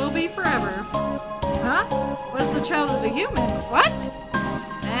 Probably will be forever. Huh? What if the child is a human? What?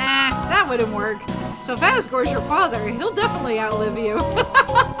 Nah, that wouldn't work. So if Asgore's your father, he'll definitely outlive you.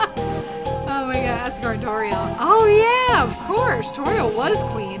 Oh my god, Asgore and Toriel. Oh yeah, of course. Toriel was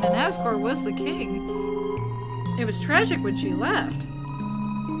queen and Asgore was the king. It was tragic when she left,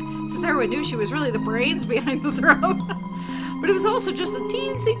 since everyone knew she was really the brains behind the throne. But it was also just a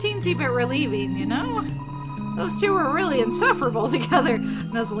teensy bit relieving, you know? Those two were really insufferable together.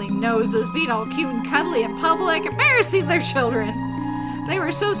 Nuzzling noses, being all cute and cuddly in public, embarrassing their children. They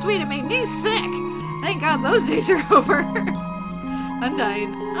were so sweet it made me sick. Thank God those days are over.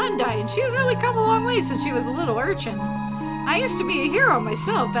 Undyne. She has really come a long way since she was a little urchin. I used to be a hero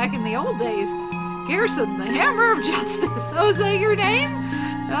myself back in the old days. Garrison, the Hammer of Justice. Oh, is that your name?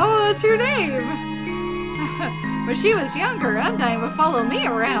 Oh, that's your name. When she was younger, Undyne would follow me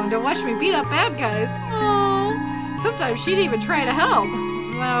around and watch me beat up bad guys. Oh, sometimes she'd even try to help.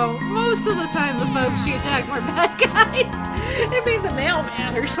 Though, most of the time the folks she attacked were bad guys. It mean the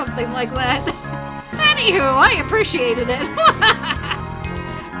mailman or something like that. Anywho, I appreciated it.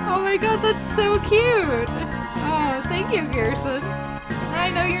 Oh my god, that's so cute. Oh, thank you, Garrison.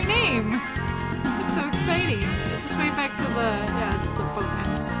 I know your name. It's so exciting. Is this way back to the... yeah, it's the boatman.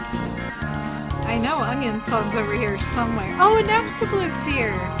 I know Onion Song's over here somewhere. Oh, and Napstabluke's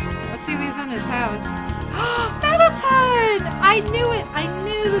here. Let's see if he's in his house. Mettaton! I knew it! I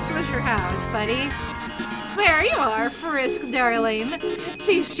knew this was your house, buddy. There you are, Frisk, darling.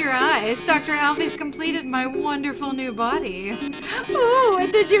 Feast your eyes. Dr. Alphys completed my wonderful new body. Ooh,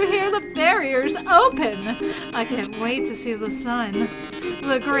 and did you hear the barriers open? I can't wait to see the sun.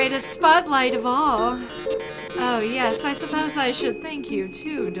 The greatest spotlight of all. Oh, yes, I suppose I should thank you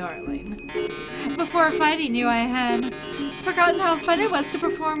too, darling. Before fighting you, I had forgotten how fun it was to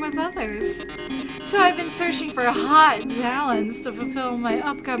perform with others. So I've been searching for hot talents to fulfill my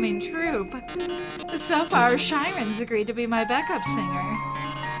upcoming troupe. So far, Shiren's agreed to be my backup singer.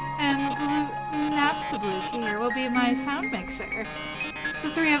 And Napstabluke here will be my sound mixer. The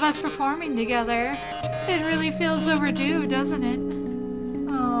three of us performing together. It really feels overdue, doesn't it?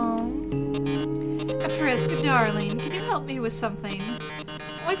 Oh. Frisk, darling, can you help me with something?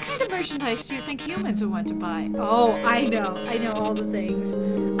 What kind of merchandise do you think humans would want to buy? Oh, I know all the things.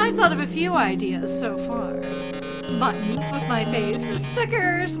 I've thought of a few ideas so far. Buttons with my face,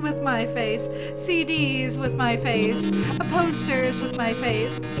 stickers with my face, CDs with my face, posters with my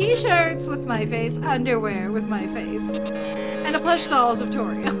face, t-shirts with my face, underwear with my face, and a plush dolls of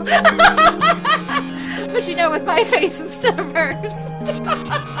Toriel. But you know, with my face instead of hers.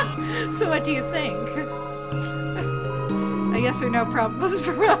 So what do you think? A yes or no prompt was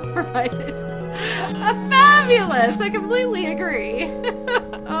provided. Fabulous! I completely agree.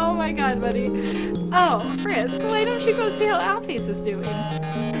 Oh my god, buddy. Oh, Frisk, why don't you go see how Alphys is doing?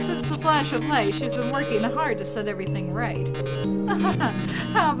 Since the flash of light, she's been working hard to set everything right.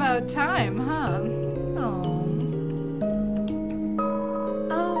 How about time, huh? Oh.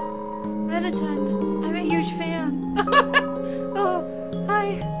 Oh, Mettaton, I'm a huge fan. Oh,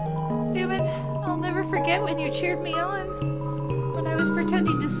 hi. Human, I'll never forget when you cheered me on. When I was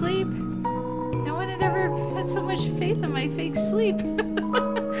pretending to sleep. No one had ever had so much faith in my fake sleep.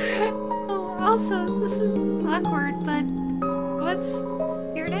 Oh, also, this is awkward, but what's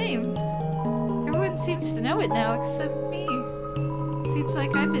your name? Everyone seems to know it now except me. Seems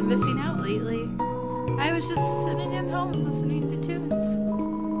like I've been missing out lately. I was just sitting at home listening to tunes.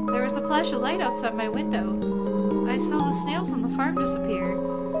 There was a flash of light outside my window. I saw the snails on the farm disappear,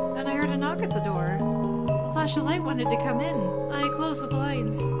 and I heard a knock at the door. The flash of light wanted to come in. I closed the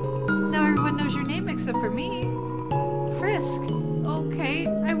blinds. Now everyone knows your name except for me. Frisk. Okay,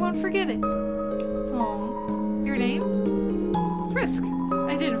 I won't forget it. Oh, your name?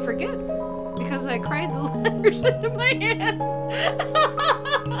 forget because I cried the letters into my hand.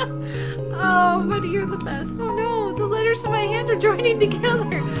 Oh, buddy, you're the best. Oh no, the letters in my hand are joining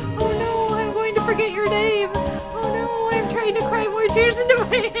together. Oh no, I'm going to forget your name. Oh no, I'm trying to cry more tears into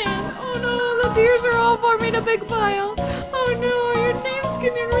my hand. Oh no, the tears are all forming a big pile. Oh no, your name's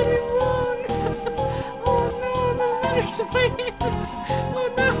getting really long. Oh no, the letters in my hand. Oh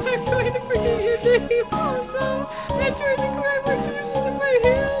no, I'm going to forget your name. Oh no, I'm trying to cry more tears into my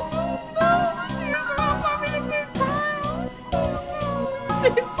hand. Oh no, the tears are all forming a big pile. Oh no,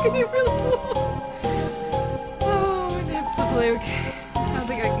 your name's getting really long. Oh, an absolute. I don't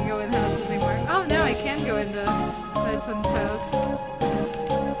think I can go in houses anymore. Oh, now I can go into my son's house.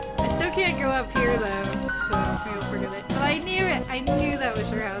 I still can't go up here though, so maybe I'll forget it. But I knew it. I knew that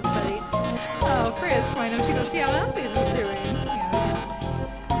was your house, buddy. Oh, Freya's point. I'm to go see how Alphys is doing. Yes.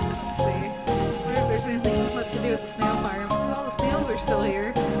 Let's see. I wonder if there's anything left to do at the snail farm. All the snails are still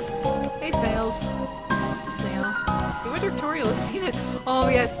here. Hey, snails. It's a snail. I wonder if Toriel has seen it. Oh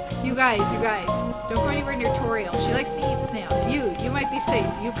yes, you guys. Don't go anywhere near Toriel. She likes to eat snails. You might be safe.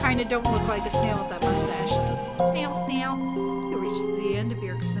 You kind of don't look like a snail with that mustache. Snail. You reached the end of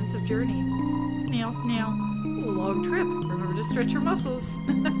your extensive journey. Snail. Ooh, long trip. Remember to stretch your muscles.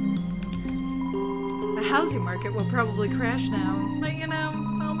 The housing market will probably crash now. But you know,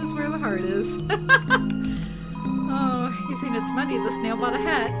 home is where the heart is. Oh, using its money, the snail bought a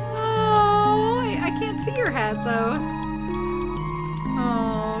hat. Oh, I can't see your hat though.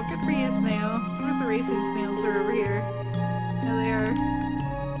 Oh, good for you, snail. I wonder if the racing snails are over here. Yeah, they are.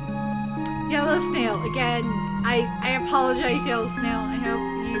 Yellow snail, again. I apologize, yellow snail. I hope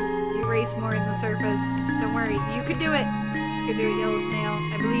you race more in the surface. Don't worry, you could do it. You could do it, yellow snail.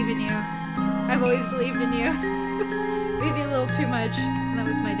 I believe in you. I've always believed in you. Maybe a little too much. And that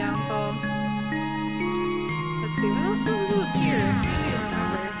was my downfall. Let's see, what else was up here? I don't even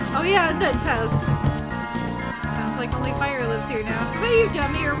remember. Oh yeah, Undead's house. Sounds like only fire lives here now. How about you,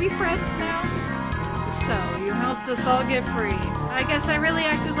 dummy? Are we friends now? So, you helped us all get free. I guess I really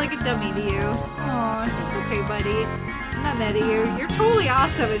acted like a dummy to you. Aw, it's okay, buddy. I'm not mad at you. You're totally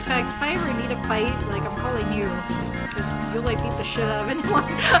awesome. In fact, if I ever need a fight, like, I'm calling you. Because you'll, like, beat the shit out of anyone.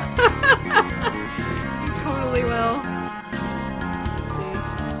 You totally will. Let's see.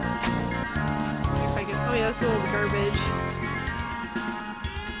 If I can... Oh yeah, that's a little garbage.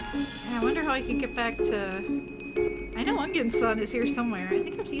 Yeah, I wonder how I can get back to... I know Ungen's son is here somewhere. I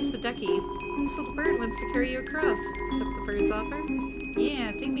think I have to use the ducky. This little bird wants to carry you across. Accept the bird's offer.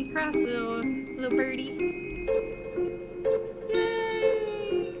 Yeah, take me across, little birdie.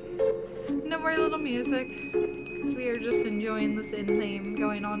 Yay! No more little music. Because we are just enjoying this end theme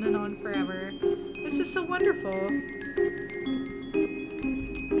going on and on forever. This is so wonderful.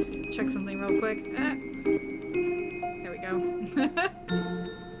 Let's check something real quick. There we go.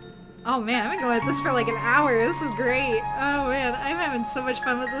 Oh man, I've been going with this for like an hour. This is great. Oh man, I'm having so much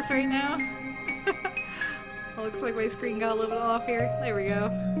fun with this right now. It looks like my screen got a little bit off here. There we go.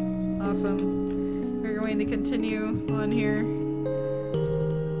 Awesome. We're going to continue on here.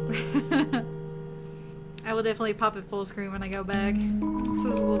 I will definitely pop it full screen when I go back. This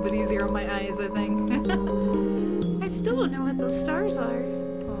is a little bit easier on my eyes, I think. I still don't know what those stars are.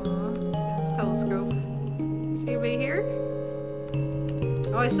 Aw, it's telescope. Is anybody here?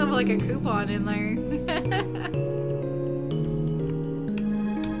 Oh, I still have like a coupon in there.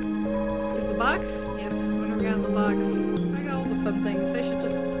 Is the box? Yes, what do we got in the box? I got all the fun things. I should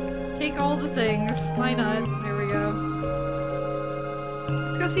just take all the things. Why not? There we go.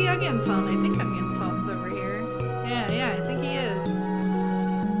 Let's go see Ungen's son. I think Ungen's son's over here. Yeah, I think he is.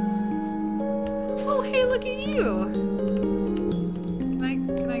 Oh, hey, look at you! Can I...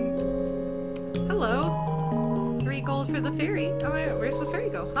 Hello? 3 gold for the ferry. Oh yeah, where's the ferry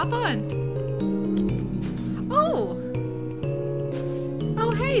go? Hop on! Oh!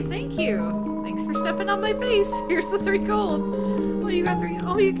 Oh hey, thank you! Thanks for stepping on my face! Here's the 3 gold! Oh, you got 3-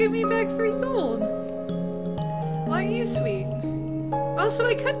 Oh, you gave me back 3 gold! Well, aren't you sweet? Oh, so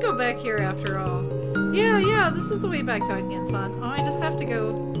I could go back here after all. Yeah, this is the way back to Ungen's son. Oh, I just have to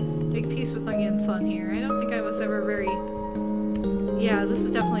go make peace with Ungen's son here. I don't think I was ever very... Yeah, this is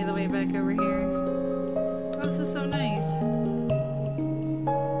definitely the way back over here. Oh, this is so nice.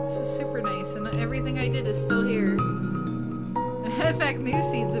 This is super nice, and everything I did is still here. In fact, new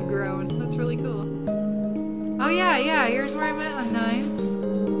seeds have grown. That's really cool. Oh yeah, here's where I'm at on 9.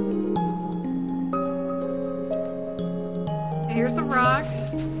 Here's some rocks.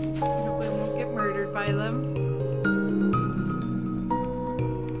 Hopefully I won't get murdered by them.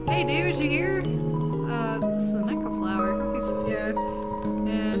 Hey dude, you here? This is an echo flower. Yeah.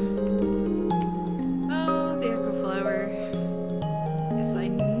 Oh, the echo flower. Yes, I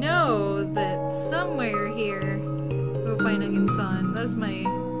That's my...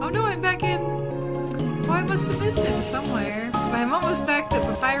 Oh no, I'm back in... Oh, I must have missed him somewhere. But I'm almost back to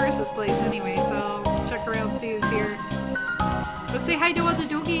Papyrus's place anyway, so I'll check around, see who's here. Go say hi to all the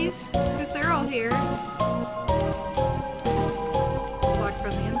doggies, because they're all here. It's locked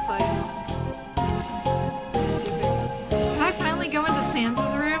from the inside. Let's see if can I finally go into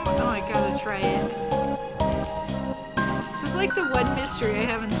Sansa's room? Oh, I gotta try it. This is like the one mystery I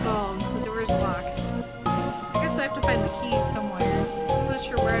haven't solved. The door's locked. I guess I have to find the key somewhere. I'm not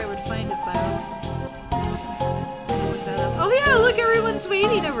sure where I would find it though. Look that up. Oh yeah, look, everyone's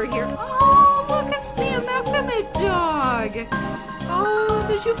waiting over here. Oh, look, it's the Amalgamate dog. Oh,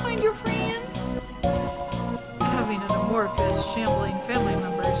 did you find your friends? Having an amorphous, shambling family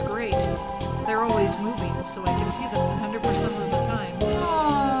member is great. They're always moving, so I can see them 100% of the time.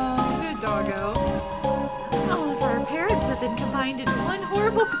 Oh, good doggo. All of our parents have been combined into one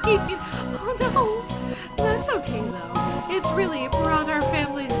horrible being. Oh no, that's okay though. It's really brought our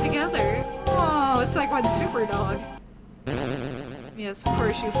families together. Oh, it's like one super dog. Yes, of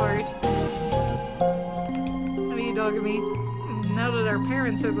course you fart. How are you dogging me? Now that our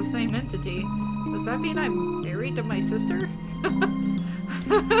parents are the same entity, does that mean I'm married to my sister?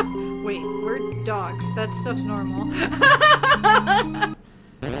 Wait, we're dogs. That stuff's normal.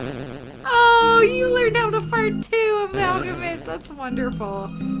 Oh, you learned how to fart too, Amalgamate. That's wonderful.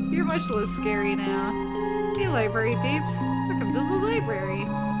 You're much less scary now. Hey, library peeps. Welcome to the library.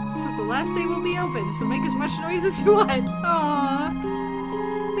 This is the last day we'll be open, so make as much noise as you want.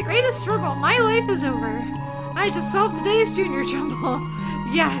 Aww. The greatest struggle of my life is over. I just solved today's junior jumble.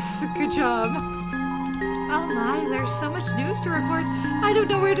 Yes, good job. Oh my, there's so much news to report. I don't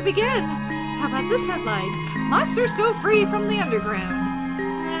know where to begin. How about this headline? Monsters go free from the underground.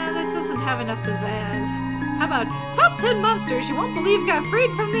 Nah, that doesn't have enough pizzazz. How about top 10 monsters you won't believe got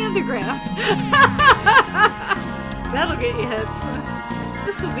freed from the underground? That'll get you hits.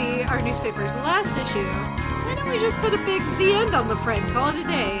 This will be our newspaper's last issue. Why don't we just put a big "the end" on the front, call it a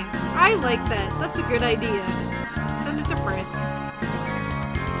day? I like that. That's a good idea. Send it to print.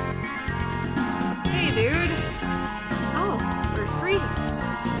 Hey, dude. Oh, we're free.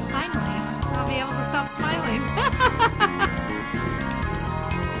 Finally. I'll be able to stop smiling.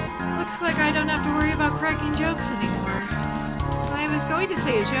 Looks like I don't have to worry about cracking jokes anymore. I was going to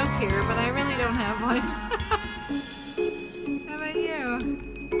say a joke here, but I really don't have one. How about you?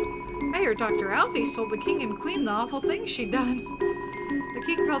 I hear Dr. Alphys told the king and queen the awful things she'd done. The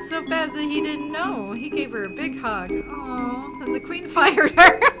king felt so bad that he didn't know. He gave her a big hug. Aww. And the queen fired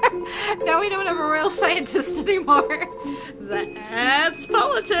her. Now we don't have a royal scientist anymore. That's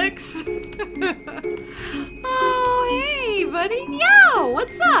politics. Oh, hey, buddy. Yo,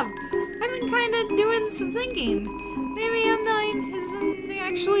 what's up? I've been kind of doing some thinking. Maybe Undyne isn't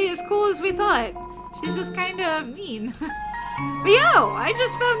actually as cool as we thought. She's just kind of mean. But yo, I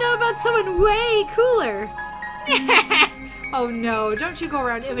just found out about someone way cooler. Oh no, don't you go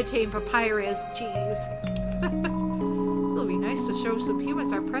around imitating Papyrus, jeez. It'll be nice to show some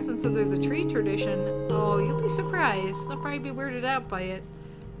humans our presence under the tree tradition. Oh, you'll be surprised. They'll probably be weirded out by it.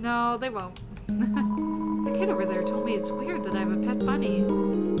 No, they won't. The kid over there told me it's weird that I have a pet bunny.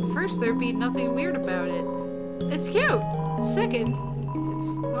 At first, there'd be nothing weird about it. It's cute. Second,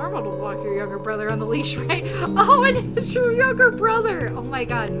 it's normal to walk your younger brother on the leash, right? Oh, and it's your younger brother! Oh my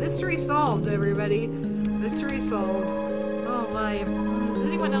god, mystery solved, everybody. Mystery solved. Oh my. Is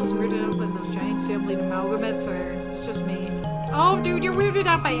anyone else weirded out by those giant sampling amalgamates, or it's just me? Oh, dude, you're weirded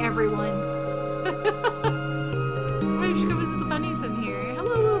out by everyone. I should go visit the bunnies in here.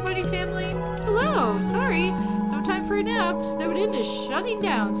 Hello, little bunny family. Hello, sorry. No time for a nap. Snowden is shutting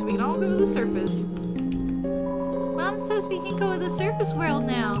down, so we can all go to the surface. Mom says we can go to the surface world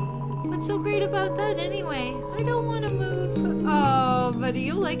now. What's so great about that anyway? I don't want to move. Oh, buddy,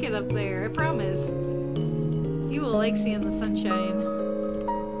 you'll like it up there, I promise. You will like seeing the sunshine.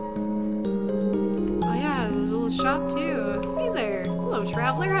 Oh yeah, there's a little shop too. Hey there. Hello,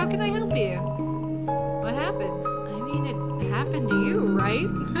 traveler. How can I help you? What happened? I mean, it happened to you, right?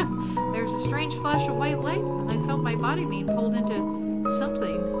 There was a strange flash of white light, and I felt my body being pulled into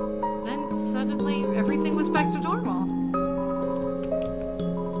something. Then suddenly, everything was back to normal.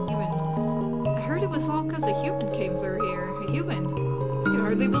 I heard it was all because a human came through here. A human. I can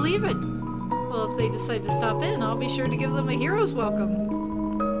hardly believe it. Well, if they decide to stop in, I'll be sure to give them a hero's welcome.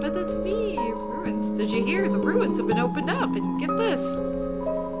 But that's me. Ruins. Did you hear? The ruins have been opened up, and get this.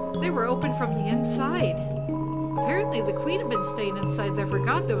 They were opened from the inside. Apparently, the queen had been staying inside there for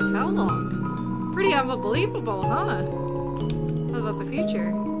God knows how long. Pretty unbelievable, huh? What about the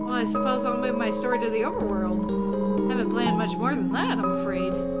future? Well, I suppose I'll move my story to the overworld. Haven't planned much more than that, I'm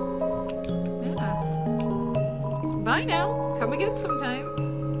afraid. Yeah. Bye now. come again sometime.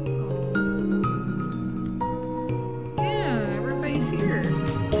 Oh. Yeah, everybody's here.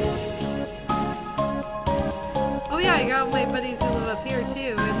 Oh yeah, I got my buddies who live up here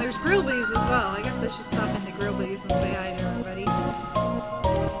too. And there's Grillbees as well. I guess I should stop into Grillbees and say hi to everybody.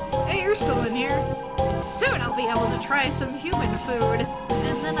 Hey, you're still in here. Soon I'll be able to try some human food.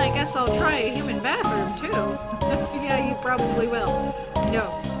 And then I guess I'll try a human bathroom too. Yeah, you probably will.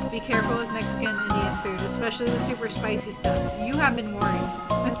 No, be careful with Mexican Indian food, especially the super spicy stuff. You have been warned.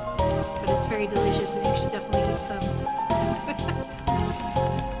 But it's very delicious and you should definitely eat some.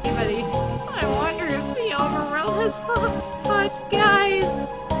 Hey buddy. I wonder if the overworld has hot guys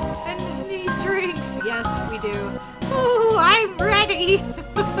and need drinks. Yes, we do. Ooh, I'm ready!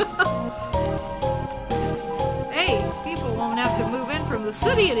 Hey, people won't have to move in from the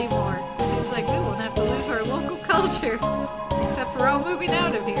city anymore. Seems like we won't have to lose our local culture. Except we're all moving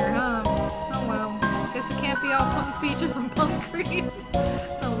out of here, huh? Oh well. Guess it can't be all punk peaches and punk cream.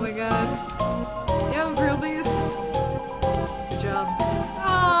 Oh my god. Yo, Grillbees. Good job.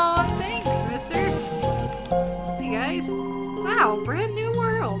 Oh, thanks, mister. Hey guys. Wow, brand new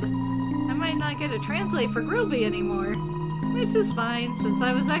world. I might not get to translate for Grillbee anymore. Which is fine, since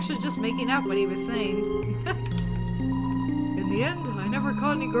I was actually just making up what he was saying. In the end, I never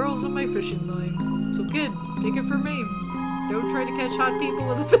caught any girls on my fishing line. So kid, take it from me. Don't try to catch hot people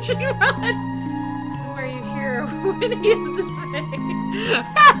with a fishing rod. Somewhere you hear a whinny of dismay.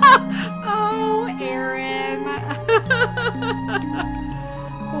 Oh, Aaron.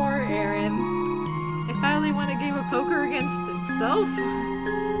 Poor Aaron. It finally won a game of poker against itself.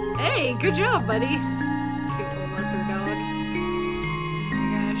 Hey, good job, buddy. Cute little lesser dog. Oh my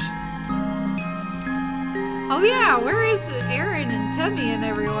gosh. Oh yeah, where is Aaron and Temmie and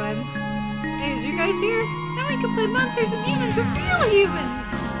everyone? Hey, did you guys hear? Now we can play monsters and humans with real humans!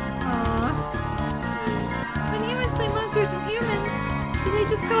 Aww. When humans play monsters and humans, do they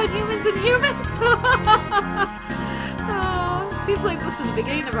just call it humans and humans? Oh, seems like this is the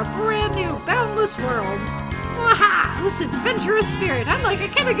beginning of a brand new, boundless world. Waha! This adventurous spirit, I'm like a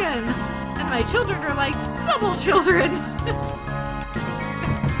kid again! And my children are like double children!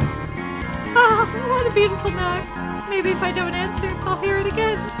 Oh, what a beautiful knock. Maybe if I don't answer, I'll hear it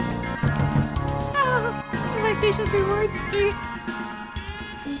again. My patience rewards me.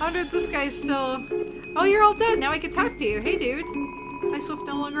 I wonder if this guy's still... Oh, you're all dead. Now I can talk to you. Hey, dude. Icewolf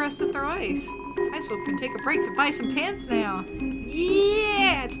no longer has to throw ice. Icewolf can take a break to buy some pants now.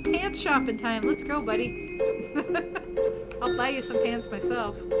 Yeah! It's pants shopping time. Let's go, buddy. I'll buy you some pants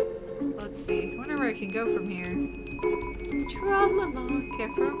myself. Let's see. I wonder where I can go from here. Tra-la-la, care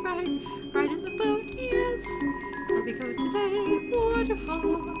for a ride. Ride in the boat, yes. Where we go today.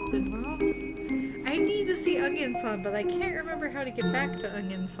 Waterfall. Then we're off. I need to see Onion-san, but I can't remember how to get back to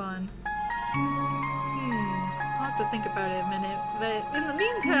Onion-san. I'll have to think about it a minute. But in the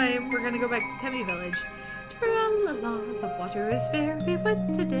meantime, we're gonna go back to Temmie Village. Tra-la-la, the water is very wet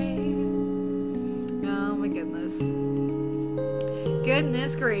today. Oh my goodness.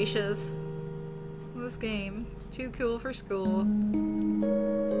 Goodness gracious. This game. Too cool for school. I'm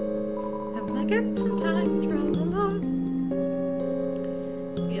gonna get some time, tra-la-la.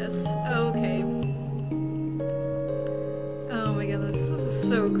 Yes, okay. Oh my goodness, this is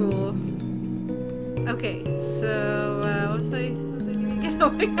so cool. Okay, so, what was I doing again? Oh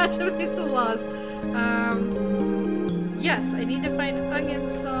my gosh, I'm getting so lost. Yes, I need to find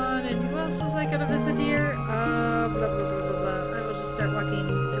Onion-san, and who else was I gonna visit here? Blah, blah, blah, blah, blah. I will just start walking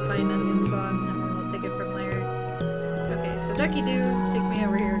to find Onion-san, and then we'll take it from there. Okay, so Ducky Doo, take me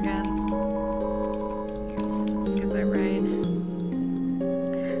over here again. Yes, let's get that ride.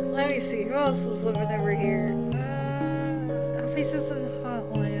 Let me see, who else was living over here? Alphys is in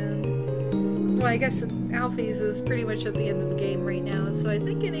Hotland. Well, I guess Alphys is pretty much at the end of the game right now, so I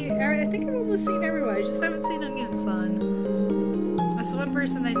think I've almost seen everyone. I just haven't seen Onion-san. That's one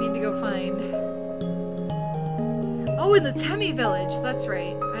person I need to go find. Oh, in the Temmie Village, that's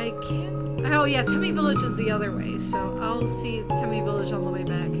right. I can't... Oh yeah, Temmie Village is the other way, so I'll see Temmie Village on the way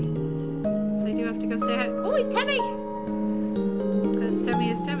back. So I do have to go say hi. Oh wait, Temmie! Because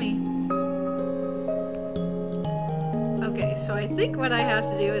Temmie is Temmie. Okay, so I think what I have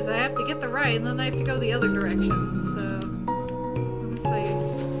to do is I have to get the right, and then I have to go the other direction, so... Unless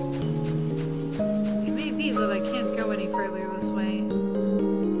it may be that I can't go any further this way.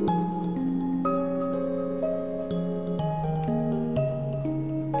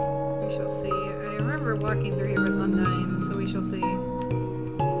 We shall see. I remember walking through here with Undyne, so we shall see.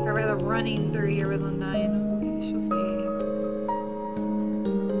 Or rather, running through here with Undyne. We shall see.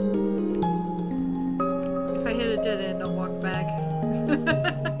 If I hit a dead end, I'll walk back.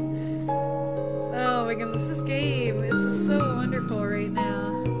 Oh my goodness, this game is just so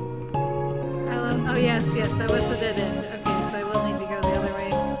Oh yes, yes, that was the dead end. Okay, so I will need to go the other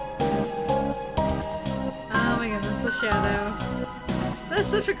way. Oh my goodness, the shadow. That's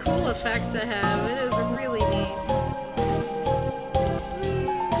such a cool effect to have. It is really neat.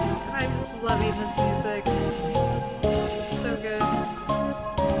 And I'm just loving this music. It's so good.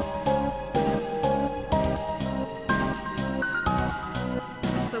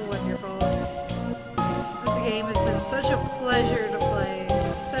 It's so wonderful. This game has been such a pleasure to play.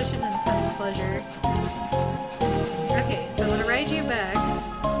 Such an intense pleasure. Okay, so I'm gonna ride you back.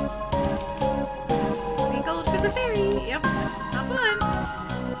 Be gold for the ferry. Yep. Hop on.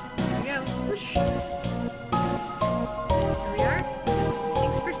 There we go. Whoosh. Here we are.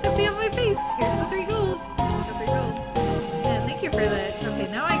 Thanks for stepping on my face. Here's the 3 gold. Got 3 gold. Yeah, thank you for that. Okay,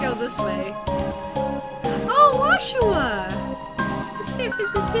 now I go this way. Oh, Washua! The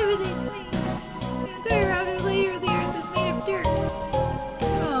surface intimidates me. The entire outer layer of the earth is made of dirt.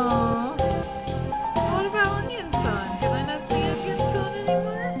 Aww. What about Onion-san? Can I not see Onion-san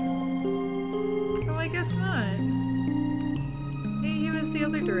anymore? Oh, I guess not. Hey, he was the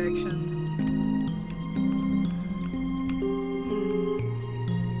other direction.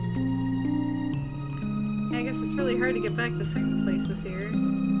 Yeah, I guess it's really hard to get back to certain places here.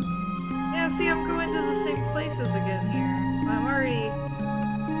 Yeah, see, I'm going to the same places again here. I'm already...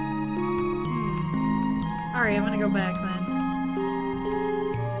 Alright, I'm gonna go back then.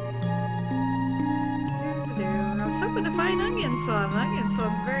 I was hoping to find Onion-san.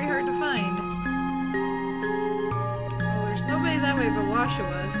 Onion-san's very hard to find. Well, there's nobody that way but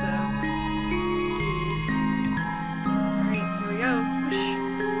Washua, so... Jeez. Alright, here we go. Whoosh.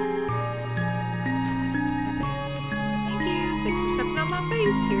 Thank you. Thanks for stepping on my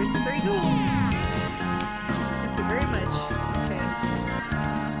face. Here's the 3 gold. Thank you very much. Okay.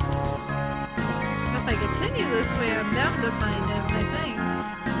 If I continue this way, I'm down to find him, I think.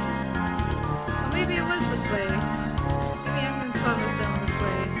 Well, maybe it was this way. Maybe Onion-san was down this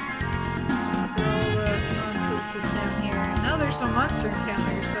way. For all the nonsense that's down here. Now there's no monster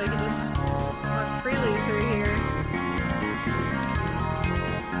encounter, so I can just walk freely through here.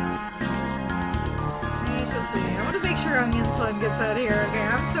 We shall see. I want to make sure Onion-san gets out of here. Okay,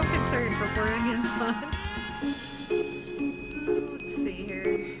 I'm so concerned for poor Onion-san. Let's see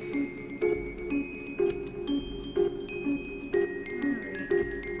here.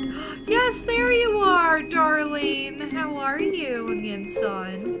 Yes, there you are, darling. How are you,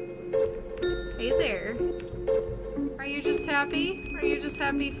 Onion-san? Hey there. Are you just happy? Are you just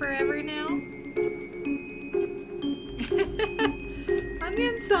happy forever now?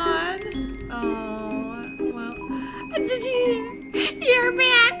 Onion-san. Oh, well. You're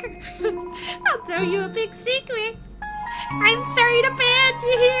back. I'll tell you a big secret. I'm starting a band,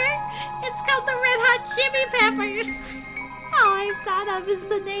 you hear? It's called the Red Hot Chili Peppers. All I've thought of is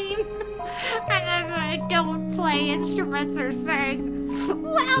the name. I don't play instruments or sing.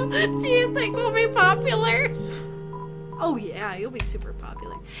 Well, do you think we'll be popular? Oh yeah, you'll be super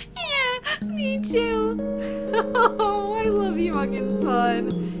popular. Yeah, me too. Oh, I love you,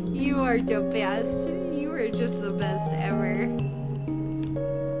 Onion-san. You are the best. You are just the best ever.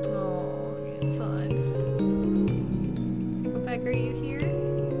 Oh, Onion-san. What back are you here?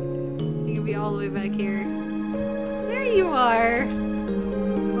 You can be all the way back here. There you are.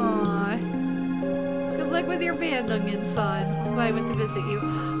 Aww. Good luck with your band, Onion-san. I'm glad I went to visit you.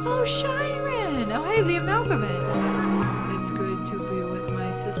 Oh, Shiren! Oh, hey, the Amalgamate. It's good to be with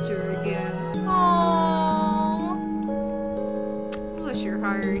my sister again. Aww. Bless your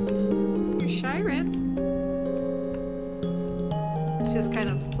heart. You're Shiren. She's just kind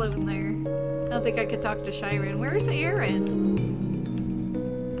of floating there. I don't think I could talk to Shiren. Where's Aaron?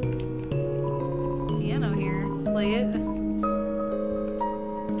 Piano here. Play it.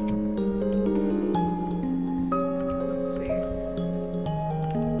 Let's see.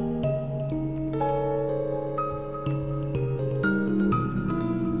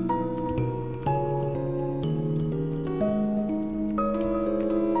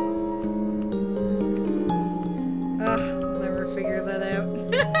 I'll never figure that out.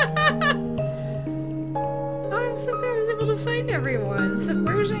 Oh, I'm so glad I was able to find everyone. So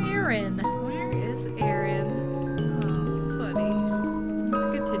where's Aaron? Where is Aaron? Oh, buddy. Just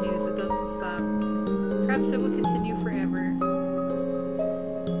continues. It doesn't stop. Perhaps it will continue forever.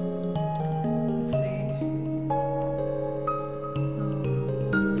 Let's see.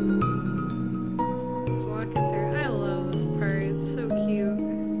 Just walking through. I love this part. It's so cute.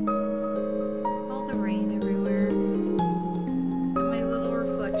 All the rain everywhere. And my little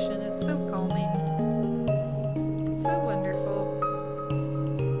reflection. It's so calming. It's so wonderful.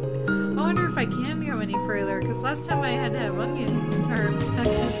 I wonder if I can go any further, because last time I had to have onion, or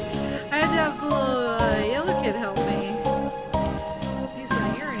I had to have the little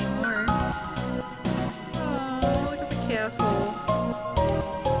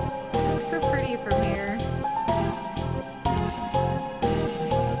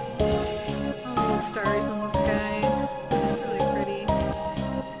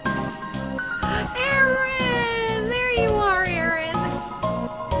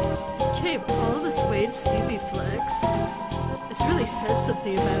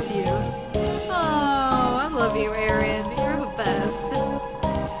something about you. Oh, I love you, Aaron. You're the best.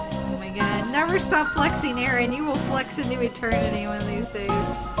 Oh my god. Never stop flexing, Aaron. You will flex into eternity one of these days.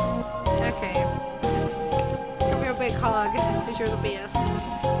 Okay. Come here, big hog, because you're the best.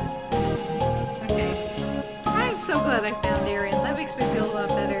 Okay. I'm so glad I found Aaron. That makes me feel a lot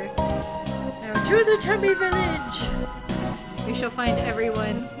better. Now to the Tummy Village! We shall find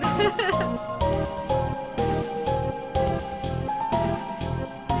everyone.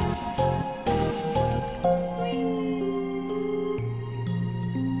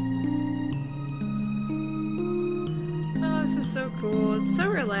 Cool. It's so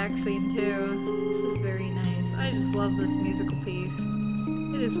relaxing too. This is very nice. I just love this musical piece.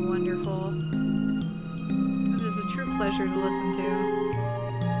 It is wonderful. It is a true pleasure to listen to.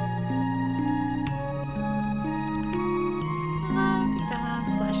 La-di-da,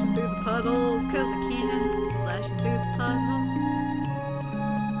 splashing through the puddles, 'cause I can. Splashing through the puddles.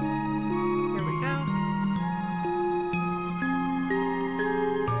 Here we go.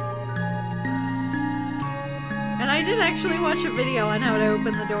 I did actually watch a video on how to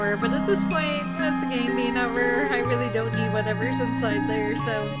open the door, but at this point, with the game being over, I really don't need whatever's inside there,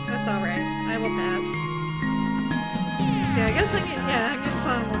 so that's alright. I will pass. So I guess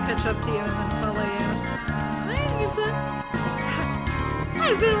Hangen-san will catch up to you and then follow you. Hi, Hangen-san.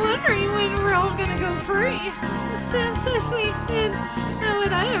 I've been wondering when we're all gonna go free. Since if we did, how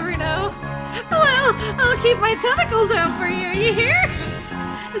would I ever know? Well, I'll keep my tentacles out for you, you hear?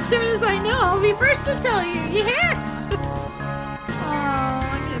 As soon as I know, I'll be first to tell you, you hear? Oh,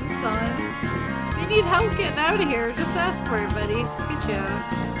 Hangen-san. If you need help getting out of here, just ask for it, buddy. Good job.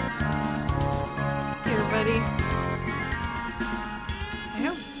 Here, buddy. I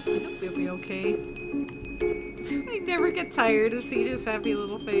hope you'll be okay. I never get tired of seeing his happy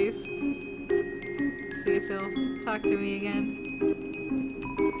little face. Let's see if he'll talk to me again.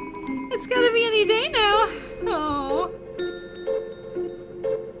 It's gotta be any day now. Oh.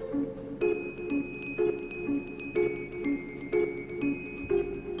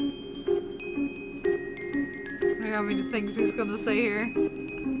 How many things he's gonna say here.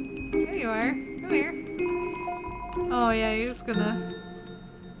 There you are. Come here. Oh yeah, you're just gonna...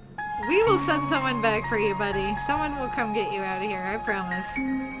 We will send someone back for you, buddy. Someone will come get you out of here, I promise.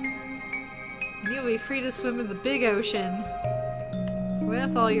 And you'll be free to swim in the big ocean.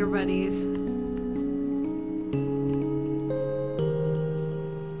 With all your buddies.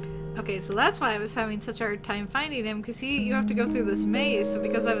 Okay, so that's why I was having such a hard time finding him, because you have to go through this maze, so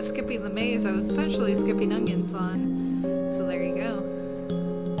because I was skipping the maze, I was essentially skipping Hangen-san. So there you go.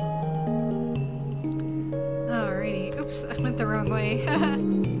 Alrighty. Oops, I went the wrong way.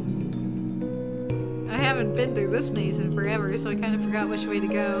 I haven't been through this maze in forever, so I kind of forgot which way to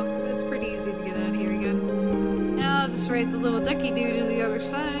go. It's pretty easy to get out of here again. Now I'll just ride the little ducky dude to the other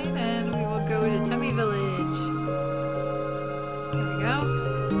side, and we will go to Tummy Village. There we go.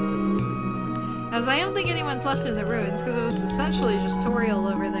 As I don't think anyone's left in the ruins, because it was essentially just Toriel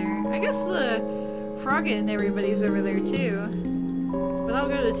over there. I guess the Frogget and everybody's over there too. But I'll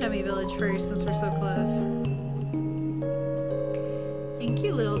go to Tummy Village first, since we're so close. Thank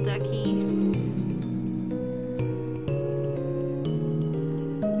you, little ducky.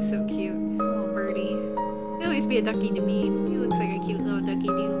 He's so cute. Little birdie. He'll always be a ducky to me. He looks like a cute little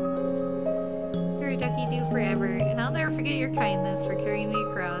ducky-doo. You're a ducky-doo forever, and I'll never forget your kindness for carrying me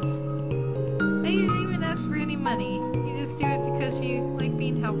across. You didn't even ask for any money. You just do it because you like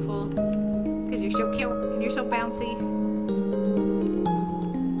being helpful. Because you're so cute and you're so bouncy.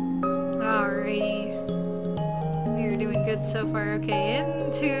 Alrighty. We're doing good so far. Okay,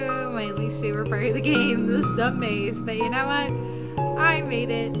 into my least favorite part of the game, this dumb maze. But you know what? I made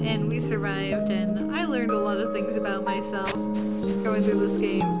it and we survived, and I learned a lot of things about myself going through this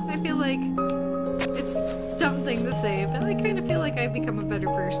game. I feel like it's a dumb thing to say, but I kind of feel like I've become a better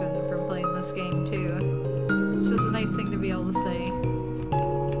person from playing this game too. Which is a nice thing to be able to say.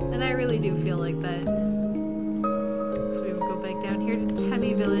 And I really do feel like that. So we will go back down here to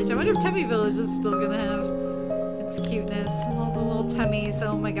Tummy Village. I wonder if Tummy Village is still gonna have its cuteness and all the little tummies.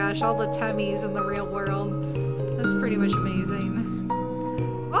 Oh my gosh, all the tummies in the real world. That's pretty much amazing.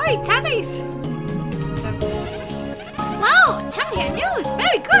 Oi, tummies! Wow, tell me a news,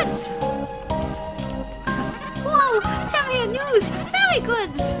 very good. Whoa, tell me a news, very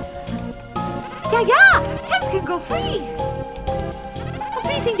good. Yeah, Thames can go free.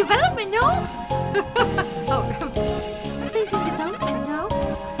 Amazing development, no? Oh, Amazing development, no?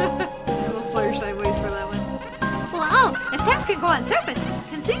 a little Fluttershy voice for that one. Wow, if Thames can go on surface,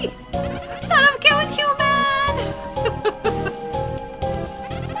 can see. Not I'm killing human.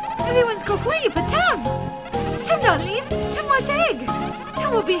 Everyone's go free, but Tam not leave. Tam wants egg.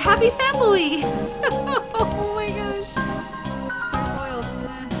 Then we'll be happy family. Oh my gosh. It's our royal.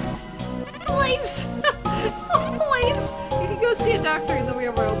 Leaves. Leaves. You can go see a doctor in the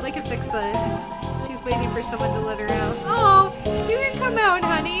real world. They can fix that. She's waiting for someone to let her out. Oh, you can come out,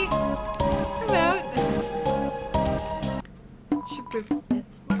 honey. Come out. Shroom,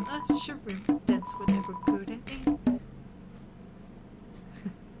 that's my shroom. That's whatever good at me.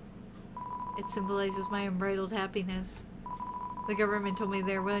 It symbolizes my unbridled happiness. The government told me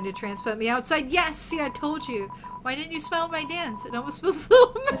they're willing to transplant me outside. Yes! See, I told you. Why didn't you smile at my dance? It almost feels a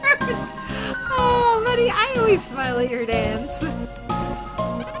little weird. Oh, buddy, I always smile at your dance.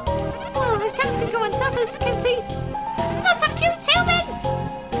 Well, if Thames can go on surface, can see. Not so cute, human!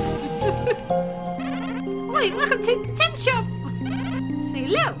 Oi, welcome to the Thames shop. Say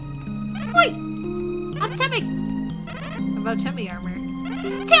hello. Oi, I'm Timmy. About Chummy armor.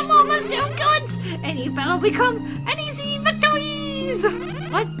 Tim armor's so good! Any battle become an easy victories!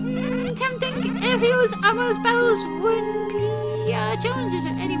 What? Tim think if he was armor's battles wouldn't be challenges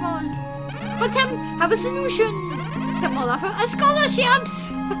anymore. But Tim have a solution. Tim will offer a scholarships.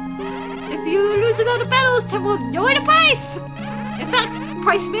 If you lose a lot of battles, Tim will lower the price. In fact,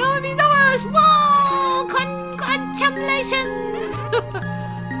 price may only be lowers. Whoa! Congratulations!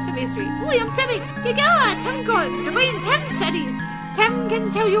 Timmy 3. Oi, I'm Timmy. You go, Tim got degree in Tim studies. Tim can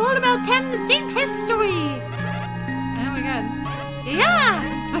tell you all about Tim's deep history. Oh my god.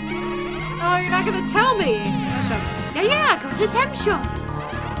 Yeah. Oh, you're not gonna tell me. Oh, shut up. Yeah, go to the Tim shop.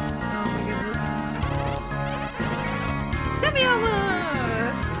 Oh my goodness. Chummy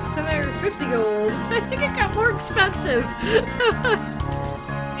armor! 750 gold. I think it got more expensive.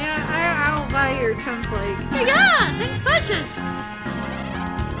 Yeah, I'll buy your template. Yeah, thanks precious.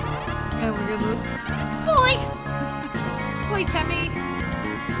 Oh my goodness. Boy. Boy, Timmy.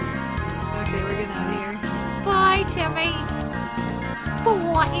 Okay, we're getting out of here. Bye, Timmy.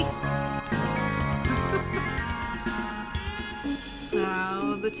 Boy.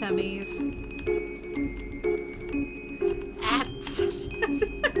 Oh, the Tummies.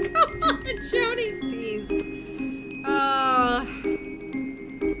 Come on, Jody. Jeez. Oh.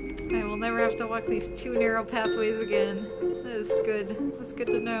 I will never have to walk these 2 narrow pathways again. That is good. That's good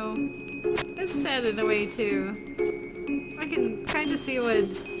to know. It's sad in a way, too. I can kind of see what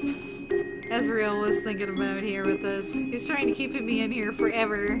Ezreal was thinking about here with this. He's trying to keep me in here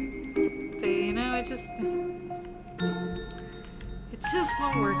forever. But, you know, it just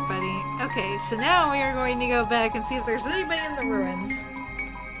won't work, buddy. Okay, so now we are going to go back and see if there's anybody in the ruins.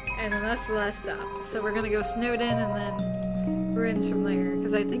 And then that's the last stop. So we're going to go Snowden and then ruins from there.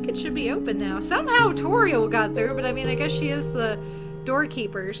 Because I think it should be open now. Somehow Toriel got through, but I mean, I guess she is the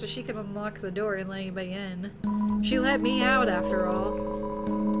doorkeeper, so she can unlock the door and let anybody in. She let me out after all.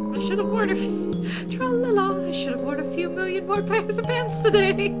 I should have worn a few... Tra-la-la, I should have worn a few million more pairs of pants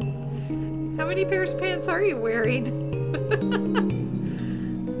today. How many pairs of pants are you wearing?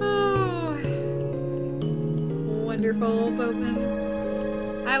 Oh. Wonderful, boatman.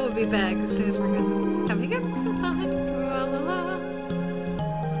 I will be back as soon as we're good. Have we got some time? Tra-la-la.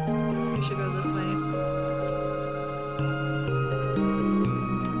 I guess we should go this way.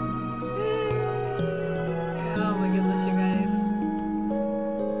 Oh my goodness, you guys.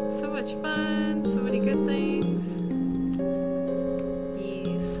 So much fun, so many good things.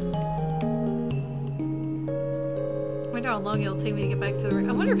 Yes. I wonder how long it'll take me to get back to the ruins.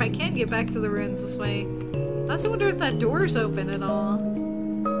 I wonder if I can get back to the ruins this way. I also wonder if that door's open at all.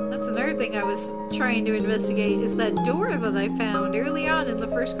 That's another thing I was trying to investigate, is that door that I found early on in the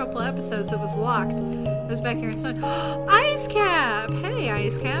first couple episodes that was locked. It was back here in sun. Ice Cap! Hey,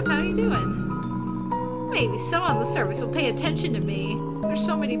 Ice Cap, how you doing? Maybe someone on the service will pay attention to me. There's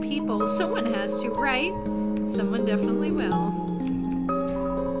so many people. Someone has to, right? Someone definitely will.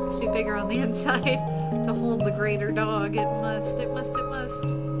 Must be bigger on the inside to hold the greater dog. It must, it must, it must.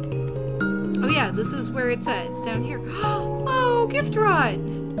 Oh yeah, this is where it's at. It's down here. Oh, Gift Rod!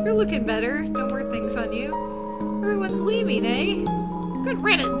 You're looking better. No more things on you. Everyone's leaving, eh? Good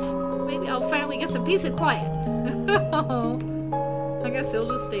riddance. Maybe I'll finally get some peace and quiet. I guess he'll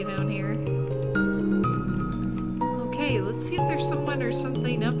just stay down here. Okay, let's see if there's someone or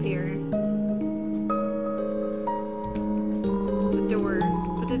something up here. It's a door,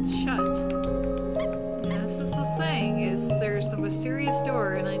 but it's shut. Yeah, this is the thing, is there's a mysterious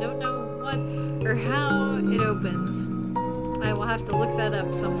door, and I don't know what or how it opens. I will have to look that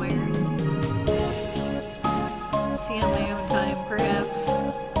up somewhere. See on my own time, perhaps.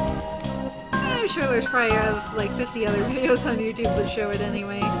 I'm sure there's probably like 50 other videos on YouTube that show it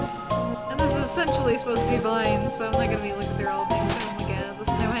anyway. And this is essentially supposed to be blind, so I'm not gonna be looking through all things. Oh my god, the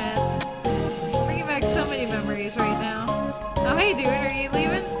snow hats. Bringing back so many memories right now. Oh hey dude, are you leaving?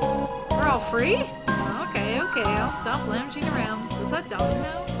 free? Okay, okay, I'll stop lounging around. Does that dog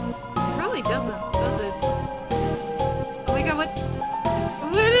know? It probably doesn't, does it? Oh my god, what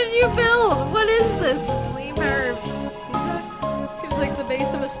did you build? What is this? This lame herb. Seems like the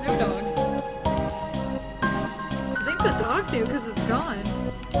base of a snow dog. I think the dog knew because it's gone.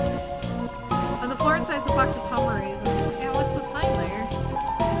 On the floor inside is a box of palm raisins. Yeah, what's the sign there?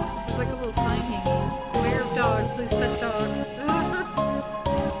 There's like a little sign hanging. Beware of dog, please pet dog.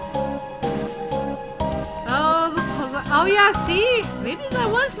 Oh, the puzzle. Oh yeah, see? Maybe that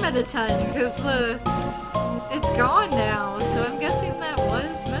was Metatime because it's gone now. So I'm guessing that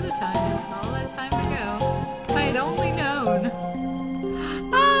was Metatime all that time ago. If I had only known.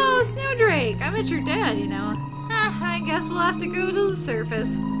 Oh, Snowdrake! I met your dad, you know. I guess we'll have to go to the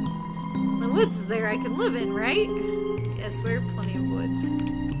surface. The woods there I can live in, right? Yes, there are plenty of woods.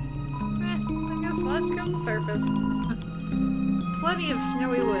 I guess we'll have to go to the surface. Plenty of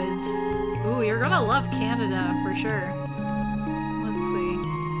snowy woods. Ooh, you're gonna love Canada, for sure. Let's see.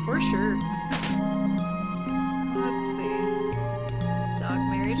 For sure. Let's see. Dog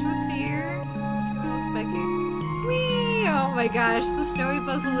marriage was here. Let's see what else back here. Whee! Oh my gosh, the snowy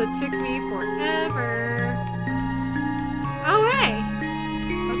puzzle that took me forever. Oh hey!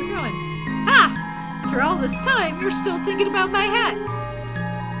 How's it going? Ha! After all this time, you're still thinking about my hat.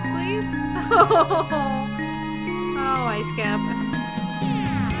 Please? Oh, Ice Cap.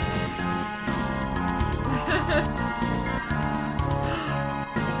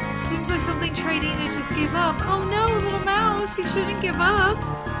 Seems like something tried eating it just gave up. Oh no, little mouse, you shouldn't give up.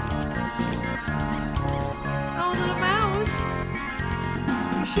 Oh, little mouse.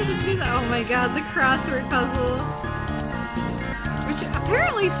 You shouldn't do that. Oh my god, the crossword puzzle. Which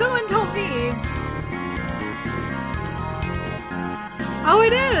apparently someone told me. Oh,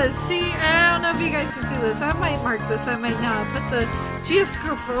 it is! See, I don't know if you guys can see this. I might mark this, I might not. But the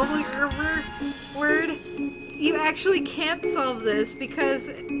geoscophic word, you actually can't solve this because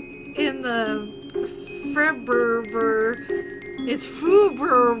in the Freberber, it's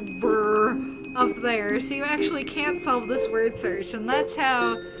Fuberber up there. So you actually can't solve this word search. And that's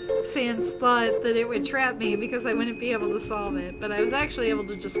how Sans thought that it would trap me because I wouldn't be able to solve it. But I was actually able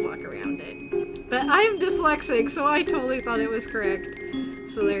to just walk around it. But I'm dyslexic, so I totally thought it was correct.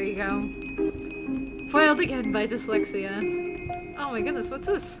 So there you go. Foiled again by dyslexia. Oh my goodness, what's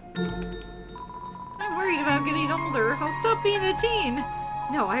this? I'm worried about getting older. I'll stop being a teen.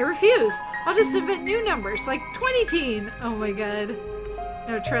 No, I refuse. I'll just invent new numbers, like 20-teen. Oh my god.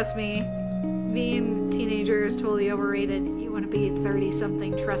 No, trust me. Being a teenager is totally overrated. You want to be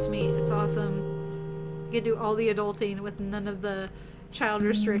 30-something, trust me. It's awesome. You can do all the adulting with none of the child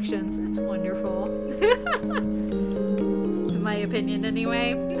restrictions. It's wonderful. In my opinion,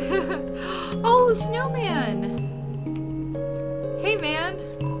 anyway. Oh, Snowman! Hey, man.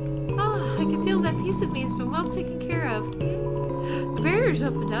 Ah, I can feel that piece of me has been well taken care of. The barrier's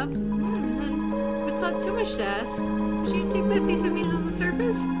opened up. Then it's not too much to ask. Would you take that piece of me to the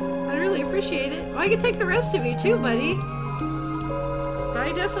surface? I'd really appreciate it. Well, I could take the rest of you too, buddy.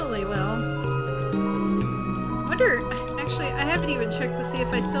 I definitely will. Wonder, actually, I haven't even checked to see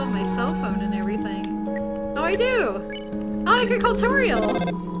if I still have my cell phone and everything. Oh, I do! Oh, I could call Toriel!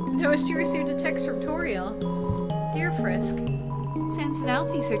 Noticed you received a text from Toriel. Dear Frisk, Sans and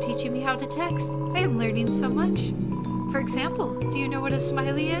Alphys are teaching me how to text. I am learning so much. For example, do you know what a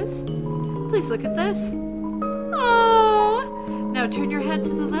smiley is? Please look at this. Oh! Now turn your head to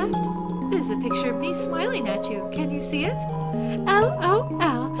the left. It is a picture of me smiling at you. Can you see it? LOL.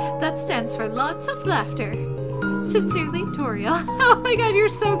 That stands for lots of laughter. Sincerely, Toriel. Oh my god, you're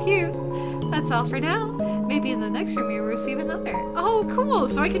so cute. That's all for now. Maybe in the next room you'll receive another. Oh, cool.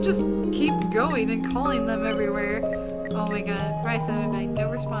 So I could just keep going and calling them everywhere. Oh my god. Rise at night, no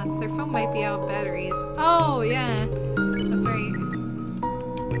response. Their phone might be out of batteries. Oh, yeah. That's right.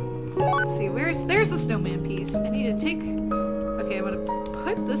 Let's see. There's a snowman piece. I need to take... Okay, I'm gonna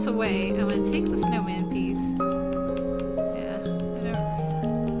put this away. I'm gonna take the snowman piece.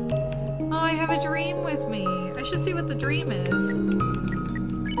 Oh, I have a dream with me. I should see what the dream is.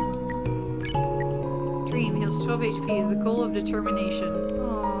 Dream heals 12 HP. The goal of determination.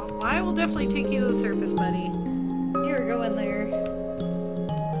 Oh, I will definitely take you to the surface, buddy. Here, go in there.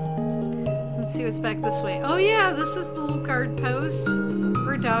 Let's see what's back this way. Oh yeah, this is the little guard post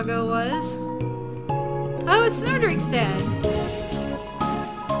where Doggo was. Oh, it's Snowdrake's dad.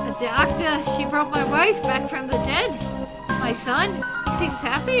 The doctor, she brought my wife back from the dead. My son, he seems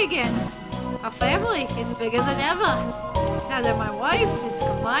happy again. Our family, it's bigger than ever. Now that my wife is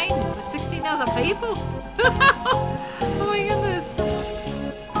combined with 16 other people. Oh my goodness.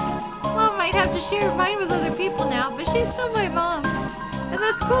 Mom might have to share mine with other people now, but she's still my mom. And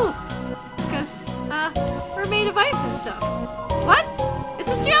that's cool. of ice and stuff. What? It's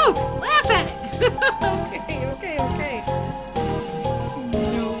a joke! Laugh at it! Okay.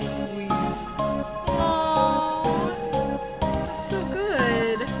 Snowy. Aww. That's so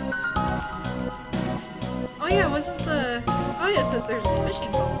good. Oh yeah, wasn't the... Oh yeah, there's a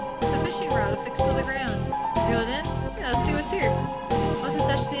fishing pole. It's a fishing rod affixed to the ground. Reel it in? Yeah, let's see what's here. Wasn't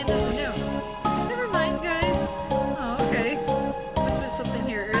touched the end as a note. Never mind, guys. Oh, okay. Must have been something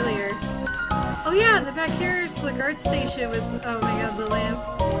here earlier. Oh yeah, in the back here is the guard station with, oh my god, the lamp.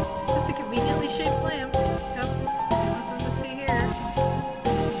 Just a conveniently shaped lamp. Yep. Nothing to see here.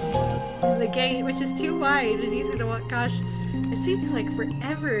 And the gate, which is too wide and easy to walk. Gosh, it seems like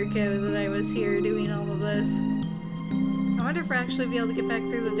forever ago that I was here doing all of this. I wonder if we'll actually be able to get back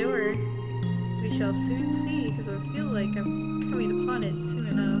through the door. We shall soon see, because I feel like I'm coming upon it soon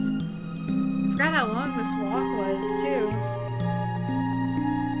enough. I forgot how long this walk was, too.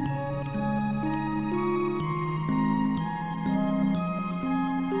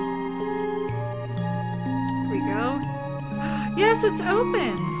 Here we go. Yes, it's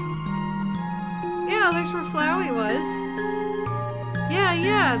open! Yeah, there's where Flowey was.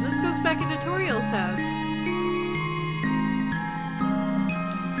 Yeah, this goes back into Toriel's house.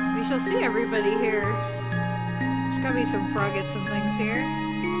 We shall see everybody here. There's gotta be some froggets and things here.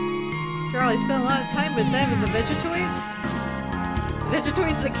 Girl, I spent a lot of time with them and the Vegetoids. The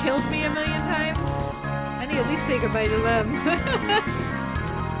Vegetoids that killed me a million times. I need to at least say goodbye to them.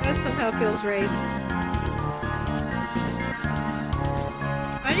 That somehow feels right.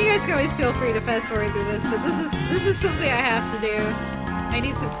 I know you guys can always feel free to fast forward through this, but this is something I have to do. I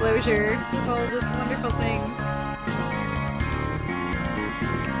need some closure with all of these wonderful things.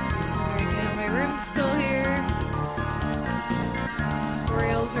 My room's still here.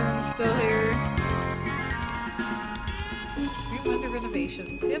 Toriel's room's still here. Room under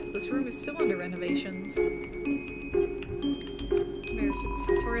renovations. Yep, this room is still under renovations. Wonder if it's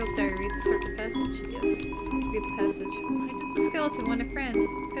Toriel's diary. Read the circle passage. Yes. Read the passage. Why did the skeleton want a friend?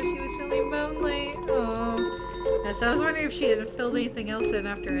 Because she was feeling lonely. Oh. Yes, I was wondering if she had filled anything else in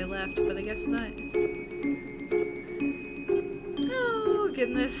after I left, but I guess not. Oh,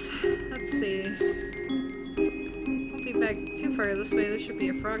 goodness. Let's see. Won't be back too far this way. There should be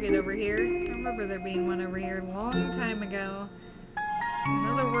a frogget over here. I don't remember there being one over here a long time ago.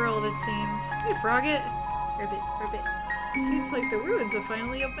 Another world, it seems. Hey, frogget. Ribbit. Seems like the ruins have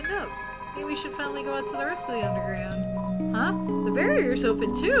finally opened up. Maybe we should finally go out to the rest of the underground. Huh? The barrier's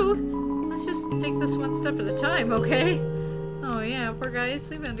open too? Let's just take this one step at a time, okay? Oh yeah, poor guys,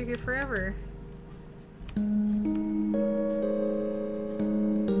 they've been under here forever.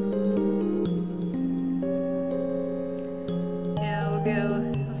 Yeah, we'll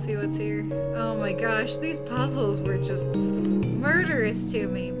go. I'll see what's here. Oh my gosh, these puzzles were just murderous to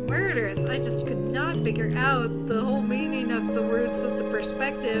me. Murderous. I just could not figure out the whole meaning of the words that the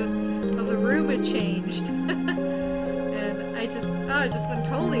perspective of the room had changed. It just went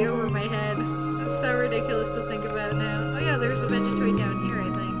totally over my head. That's so ridiculous to think about now. Oh yeah, there's a Vegetoid down here, I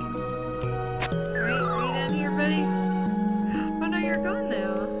think. Alright, are you down here, buddy? Oh no, you're gone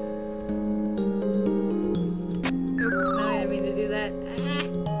now. Oop, no, I didn't mean to do that.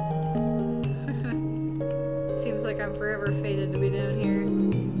 Seems like I'm forever fated to be down here.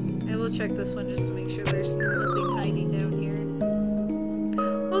 I will check this one just to make sure there's nothing hiding down here.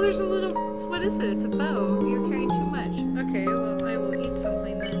 Oh, there's a little... What is it? It's a bow. You're carrying too much. Okay, well, I will eat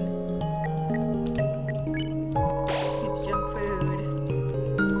something then. Eat junk food.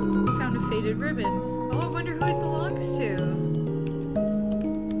 I found a faded ribbon. Oh, I wonder who it belongs to.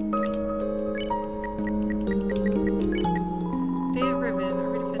 Faded ribbon.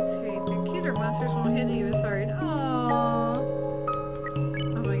 Over defense 3. Computer monsters won't hit you as hard. Aww.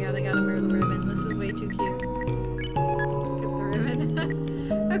 Oh my god, I gotta wear the ribbon. This is way too cute. Get the ribbon.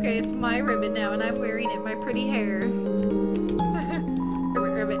 Okay, it's my ribbon now, and I'm wearing it in my pretty hair.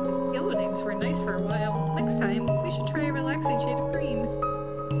 Ribbit. Yellow names were nice for a while. Next time, we should try a relaxing shade of green.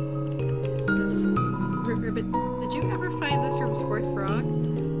 Yes. Ribbit, did you ever find this room's fourth frog?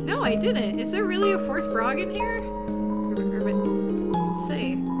 No, I didn't. Is there really a fourth frog in here? Ribbit.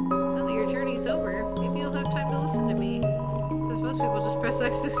 Say, now that your journey's over, maybe you'll have time to listen to me. Since most people just press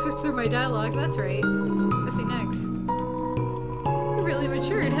X to skip through my dialogue, that's right. Pressing X. Really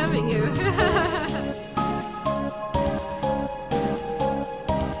matured, haven't you?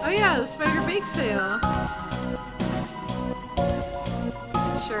 Oh yeah, the spider bake sale.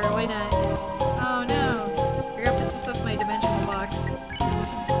 Sure, why not? Oh no. I gotta put some stuff in my dimensional box.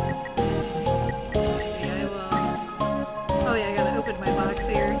 Let's see, I will. Oh yeah, I gotta open my box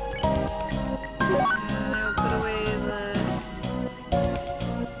here. And I'll put away the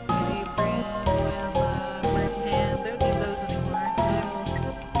apron and the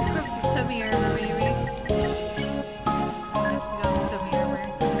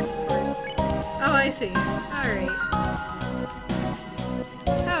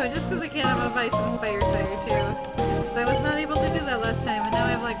Oh, just because I can, I'm gonna buy some spider cider too. So I was not able to do that last time, and now I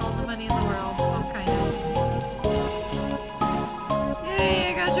have like all the money in the world. Well, kind of. Yay,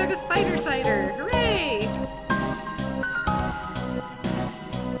 I got a jug of spider cider! Hooray!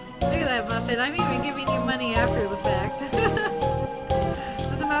 Look at that, Muffin. I'm even giving you money after the fact. With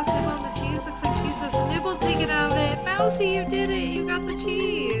the mouse nibble on the cheese, looks like cheese has a nibble taken out of it. Mousy, you did it! You got the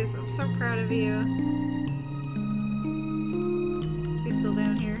cheese! I'm so proud of you. She's still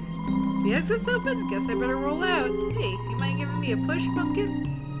down here. The exit's open? Guess I better roll out. Hey, you mind giving me a push, pumpkin?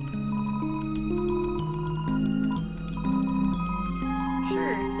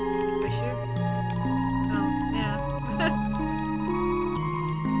 Sure. I can push you. Oh, yeah.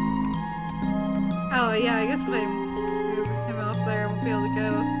 Oh, yeah, I guess if I move him off there, I won't be able to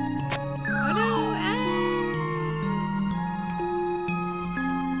go. Oh no! Ah!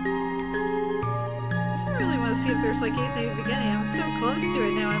 I just really want to see if there's like anything at the beginning. I'm so close to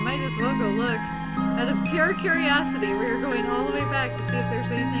it now, I might as well go look. Out of pure curiosity, we are going all the way back to see if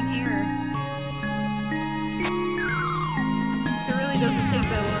there's anything here. So it really doesn't take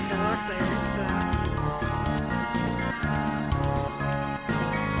that long to walk there, so...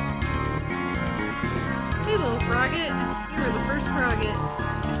 Hey, little frogget. You were the first frogget.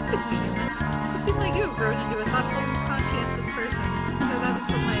 Excuse me, human. You seem like you have grown into a thoughtful and conscientious person. So that was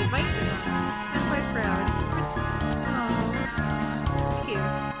from my advice or not. I'm quite proud. Oh, thank you.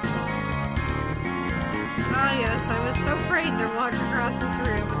 Ah, yes, I was so frightened to walk across this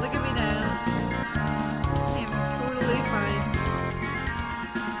room, but look at me now. I am totally fine.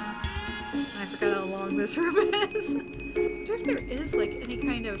 I forgot how long this room is. I wonder if there is, like, any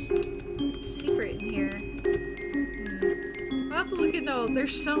kind of secret in here. I'll have to look at no.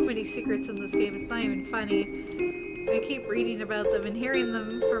 There's so many secrets in this game, it's not even funny. I keep reading about them and hearing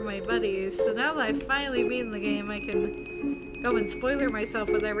them from my buddies, so now that I've finally beaten the game, I can go and spoiler myself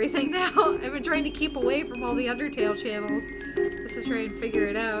with everything now. I've been trying to keep away from all the Undertale channels just to try and figure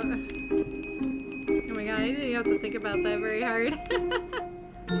it out. Oh my god, I didn't have to think about that very hard.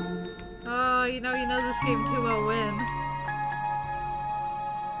 Oh, you know this game too well when.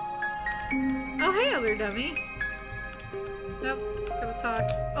 Oh, hey, other dummy. Nope, gotta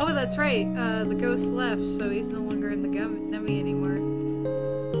talk. Oh, that's right. The ghost left, so he's no longer in the dummy anymore.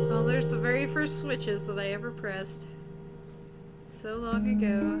 Well, there's the very first switches that I ever pressed. So long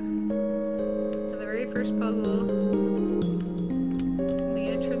ago. And the very first puzzle. And the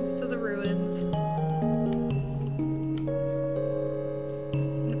entrance to the ruins.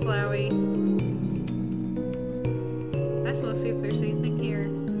 And Flowey. I just want to see if there's anything here.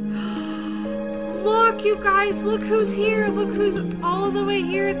 Look, you guys! Look who's here! Look who's all the way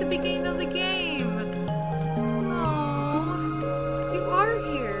here at the beginning of the game! Aww. You are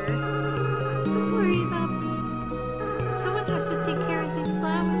here. Don't worry about me. Someone has to take care of these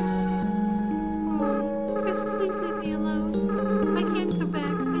flowers. Oh, Chris, please leave me alone. I can't come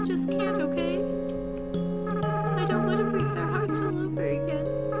back. I just can't, okay? I don't want to break their hearts all over again.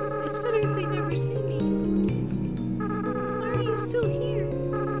 It's better if they never see me. Why are you still here?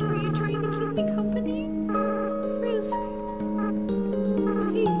 Are you trying to keep me company? Frisk.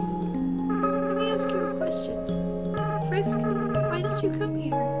 Hey, let me ask you a question. Frisk, why did you come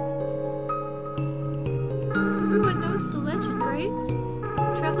here? Everyone knows the legend, right?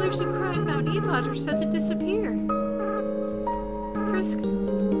 Travelers who climb Mount Ebot are said to disappear. Frisk,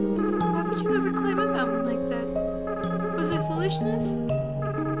 why would you ever climb a mountain like that? Was it foolishness?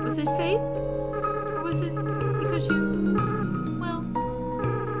 Was it fate? Or was it because you... Well,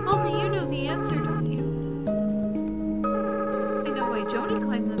 only you know the answer, don't you? I know why Joni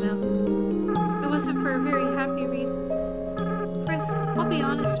climbed the mountain. It wasn't for a very happy reason. Frisk, I'll be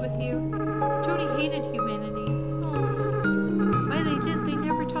honest with you. Joni hated humanity. Why they did, they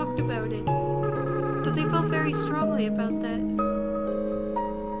never talked about it. But they felt very strongly about that.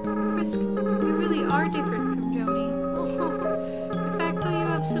 Frisk, you really are different from Joni. In fact, though you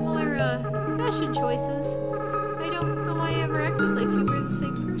have similar, fashion choices, I don't know why I ever acted like you were the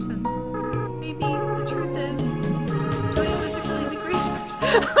same person. Maybe the truth is, Joni wasn't really the greatest person.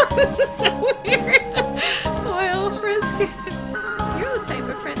 This is so weird. Well, Frisk, you're the type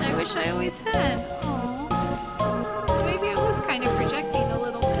of friend I wish I always had. Aww. So maybe I was kind of projecting a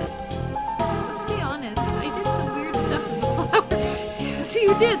little bit. Let's be honest, I did some weird stuff as a flower. Yes,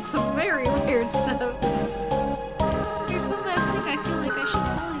 you did some very weird stuff. Here's one last thing I feel like I should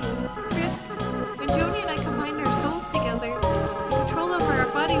tell you. Frisk, when Joni and I combined our souls together, the control over our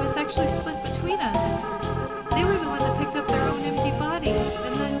body was actually split between us. They were the one that picked up their own empty body,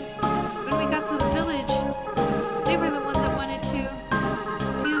 and then when we got to the village, they were the one that wanted to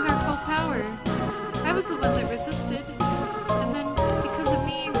use our full power. I was the one that resisted, and then because of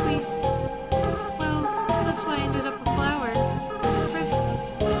me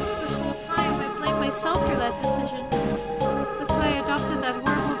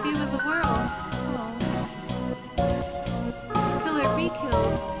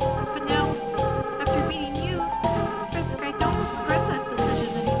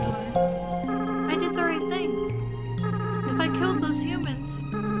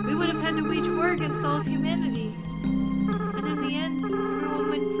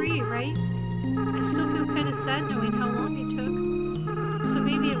right? I still feel kind of sad knowing how long it took. So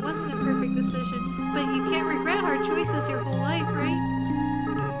maybe it wasn't a perfect decision, but you can't regret hard choices your whole life, right?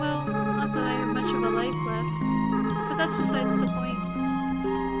 Well, not that I have much of a life left, but that's besides the point.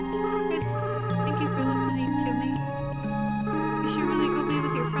 Chris, thank you for listening to me. You should really go be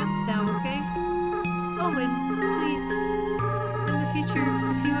with your friends now, okay? Oh, and please, in the future,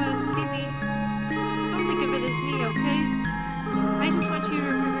 if you see me, don't think of it as me, okay? I just want you to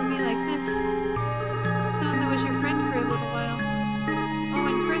remember me like this. Someone that was your friend for a little while. Oh,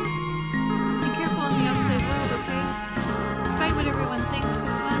 and Chris, be careful in the outside world, okay? Despite what everyone thinks,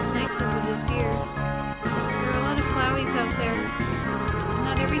 it's not as nice as it is here. There are a lot of Floweys out there. And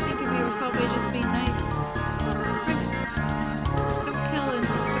not everything can be resolved by just being nice. Chris, don't kill and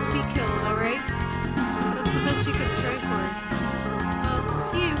don't be killed, alright? That's the best you can strive for. Well,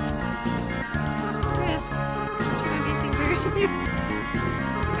 see you. Chris, don't you have anything better to do?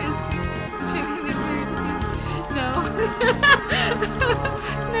 Chris, don't you have anything better to do? No.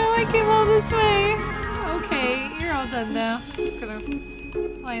 No, I came all this way. Okay, you're all done now. Just gonna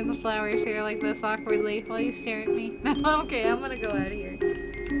lie in the flowers here like this awkwardly while you stare at me. No, okay, I'm gonna go out of here.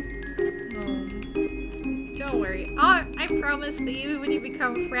 Don't worry. I promise that even when you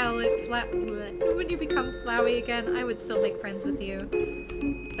become Flowey again, I would still make friends with you.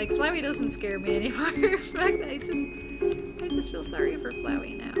 Like, Flowey doesn't scare me anymore. In fact, I just feel sorry for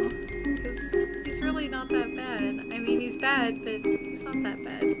Flowey now. Because he's really not that bad. I mean, he's bad, but he's not that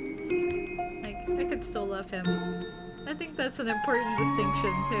bad. Like, I could still love him. I think that's an important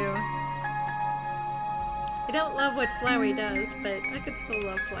distinction, too. I don't love what Flowey does, but I could still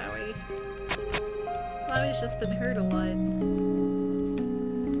love Flowey. Flowey's just been hurt a lot.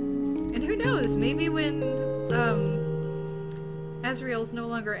 And who knows, maybe when Asriel's no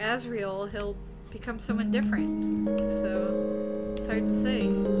longer Asriel, he'll become someone different. So, it's hard to say.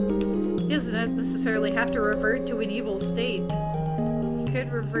 He doesn't necessarily have to revert to an evil state. He could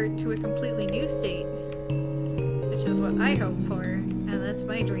revert to a completely new state. Which is what I hope for, and that's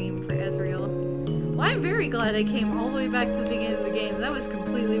my dream for Asriel. Well, I'm very glad I came all the way back to the beginning of the game. That was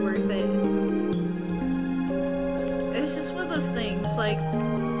completely worth it. It's just one of those things, like,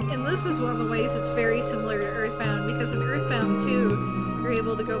 and this is one of the ways it's very similar to Earthbound, because in Earthbound 2, you're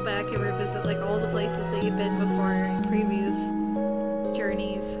able to go back and revisit, like, all the places that you've been before in previous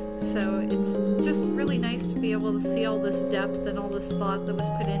journeys. So it's just really nice to be able to see all this depth and all this thought that was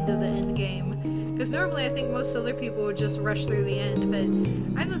put into the end game. Because normally I think most other people would just rush through the end, but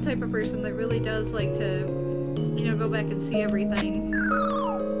I'm the type of person that really does like to, you know, go back and see everything.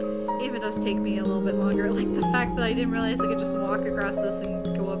 Even if it does take me a little bit longer. Like the fact that I didn't realize I could just walk across this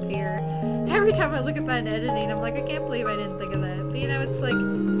and go up here. Every time I look at that in editing, I'm like, I can't believe I didn't think of that. But you know, it's like,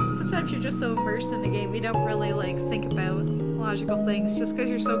 sometimes you're just so immersed in the game, you don't really like think about logical things just because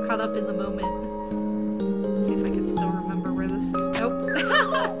you're so caught up in the moment. Let's see if I can still remember where this is. Nope.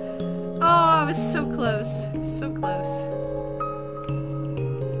 Oh, I was so close. So close.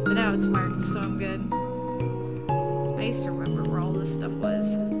 But now it's marked, so I'm good. I used to remember where all this stuff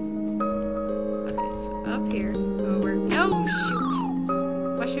was. Okay, so up here. Over. Oh,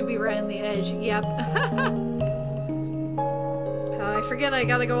 shoot! I should be right on the edge. Yep. I forget I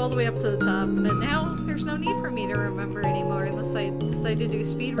gotta go all the way up to the top, but now there's no need for me to remember anymore unless I decide to do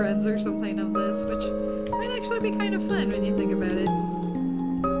speedruns or something of this, which might actually be kind of fun when you think about it.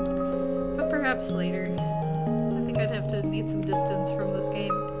 Perhaps later. I think I'd have to need some distance from this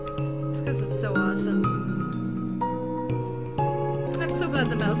game. Just because it's so awesome. I'm so glad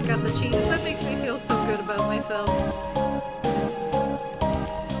the mouse got the cheese. That makes me feel so good about myself.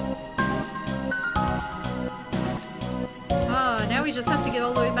 Oh, now we just have to get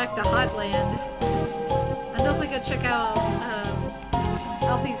all the way back to Hotland. I'm definitely gonna check out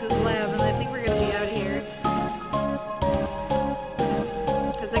Alphys' lab, and I think we're gonna be out of here.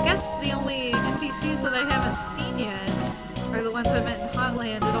 Because I guess the only NPCs that I haven't seen yet are the ones I met in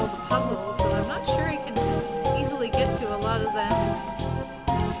Hotland and all the puzzles, and I'm not sure I can easily get to a lot of them.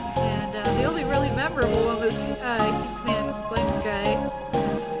 And the only really memorable one was Heatsman Flames guy,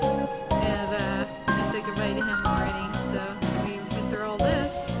 and I said goodbye to him already, so we've been through all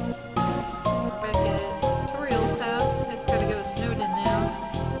this. We're back at Toriel's house. I just gotta go to Snowden now.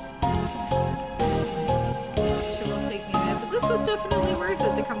 She won't take me back, but this was definitely worth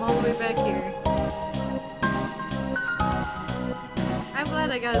it to come all the way back here. I'm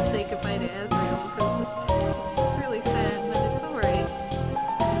glad I gotta say goodbye to Asriel, because it's just really sad, but it's alright.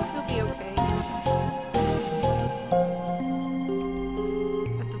 He'll be okay.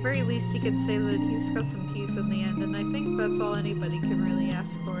 At the very least, he can say that he's got some peace in the end, and I think that's all anybody can really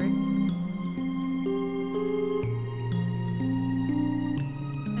ask for.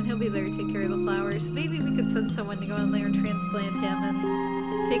 And he'll be there to take care of the flowers. Maybe we could send someone to go in there and transplant him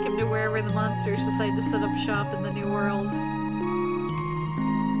and take him to wherever the monsters decide to set up shop in the new world.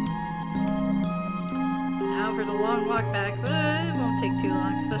 Now for the long walk back, but it won't take too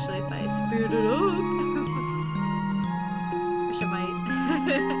long, especially if I speed it up. Wish I might.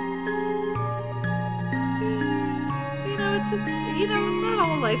 You know, it's just, you know, not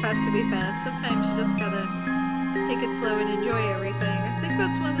all life has to be fast. Sometimes you just gotta take it slow and enjoy everything. I think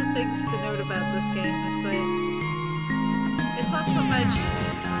that's one of the things to note about this game is that it's not so much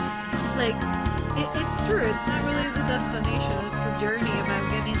like it's true, it's not really the destination, it's the journey about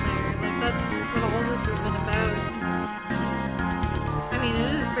getting there. Like that's what all this has been about. I mean,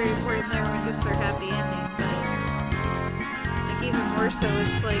 it is very important that everyone gets their happy ending, but like even more so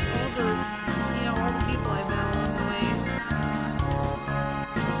it's like all the, you know, all the people I met along the way.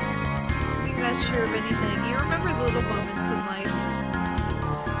 That's true of anything. You remember the little moments in life.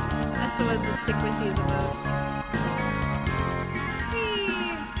 That's the ones that stick with you the most.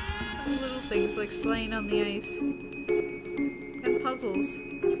 Whee! Little things like sleighing on the ice. And puzzles.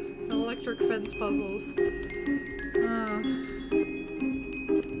 And electric fence puzzles. Oh.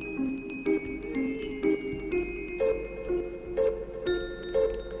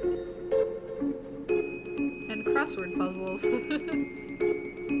 And crossword puzzles.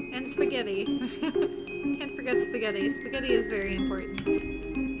 And spaghetti. Can't forget spaghetti. Spaghetti is very important.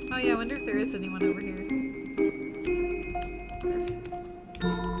 Oh yeah, I wonder if there is anyone over here.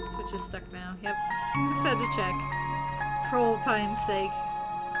 Switch is stuck now. Yep. Just had to check. For old time's sake.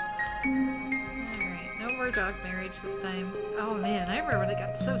 Alright, no more dog marriage this time. Oh man, I remember when I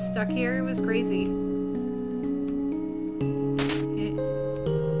got so stuck here. It was crazy.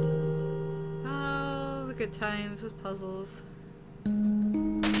 Oh, the good times with puzzles.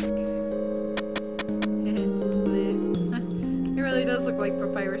 It really does look like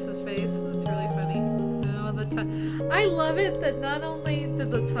Papyrus's face. That's really funny. Oh, I love it that not only did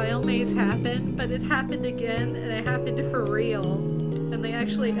the tile maze happen, but it happened again, and it happened for real. And they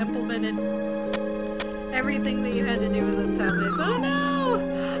actually implemented everything that you had to do with the tile maze. Oh no!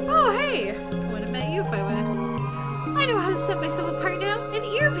 Oh hey! I would have met you if I would have. I know how to set myself apart now. An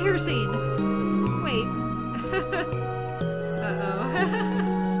ear piercing! Wait. Uh-oh.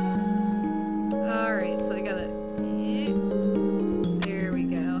 Alright, so I gotta... There we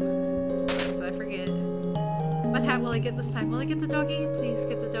go. Sometimes I forget. What hat will I get this time? Will I get the doggy? Please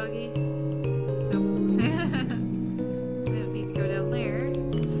get the doggy. Nope. I don't need to go down there.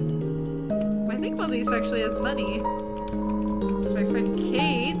 Oops. Well, I think one of these actually has money. It's my friend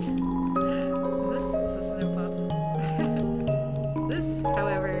Kate. This is a snow puff. This,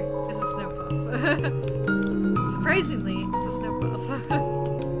 however, is a snow puff. Surprisingly, it's a snow puff.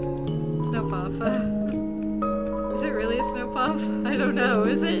 Snow puff. Is it really a snow puff? I don't know.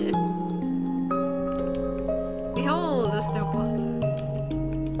 Is it? Behold, a snow puff.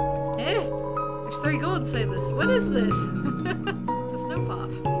 Eh? There's 3 gold inside this. What is this? It's a snow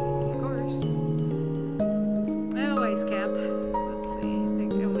puff. Of course. Oh, ice cap. Let's see.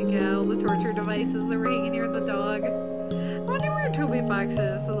 There we go. The torture devices that were hanging near the dog. I wonder where Toby Fox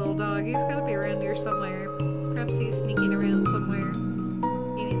is, the little dog. He's gotta be around here somewhere. Perhaps he's sneaking around somewhere.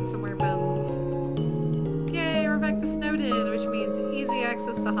 Eating somewhere bones. Yay, we're back to Snowden, which means easy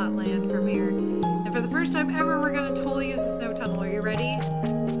access to Hotland from here. And for the first time ever, we're gonna totally use the snow tunnel. Are you ready?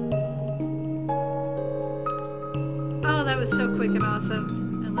 Oh, that was so quick and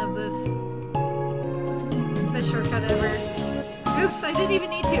awesome. I love this. Best shortcut ever. Oops, I didn't even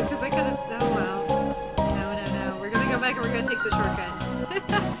need to, because I could have... Oh, well. No. We're gonna go back and we're gonna take the shortcut.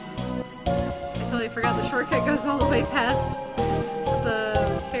 I totally forgot the shortcut goes all the way past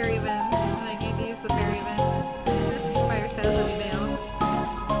the ferryman, and I need to use the ferryman. If Virus has any mail.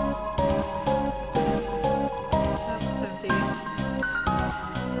 Oh, it's empty.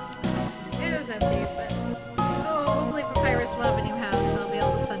 It was empty, but... Oh, hopefully Papyrus will have a new house, so I'll be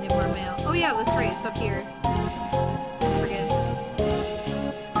able to send him more mail. Oh yeah, that's right, it's up here. Don't forget.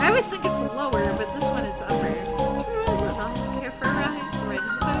 I always think it's lower, but this one it's upper. Here for a ride, right in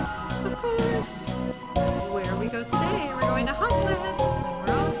the boat, of course. Where we go today? We're going to Hotland. And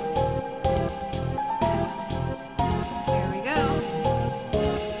we're off. Here we go.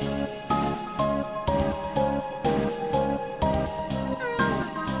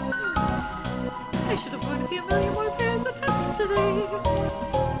 I should have bought a few million more pairs of pants today.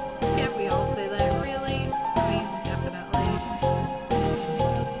 Can't we all say that, really? I mean, definitely.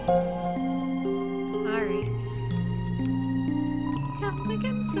 Alright. Come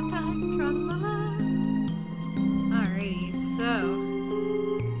again sometime, tra-la-la. Alrighty, so...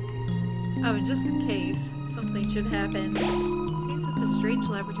 Oh, and just in case something should happen. Seems such a strange strange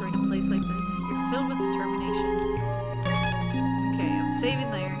laboratory in a place like this. You're filled with determination. Okay, I'm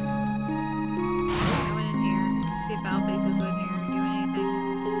saving there. Going in here. See if Alphys is in here doing anything.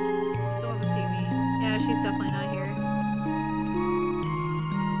 Still on the TV. Yeah, she's definitely not here.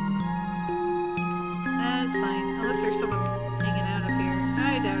 That's fine. Unless there's someone hanging out up here.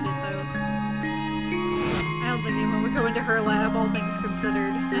 I doubt it, though. I don't think anyone would go into her lab, all things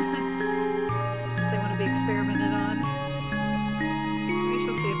considered. Unless they want to be experimented on. We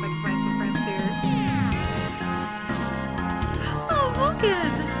shall see if I can find some friends here. Oh,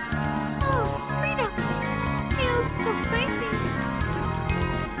 Vulcan! Oh, Fritos! Feels so spicy.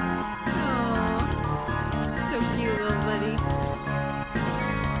 Oh, so cute, little buddy.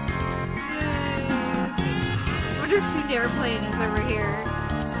 Yes. I wonder if Soon Airplane is over here.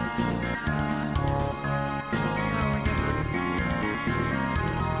 Oh my goodness.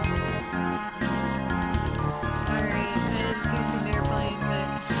 Alright, I didn't see Soon Airplane, but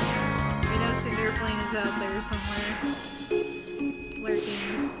I know Soon Airplane is out there somewhere. Lurking.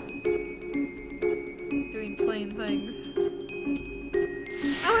 Doing plain things.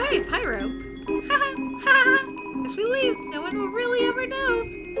 Oh hey, Pyro! Haha! Haha! If we leave, no one will really ever know!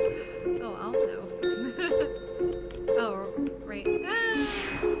 Oh, I'll know. Oh, right. Ah.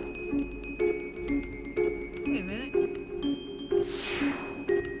 Wait a minute.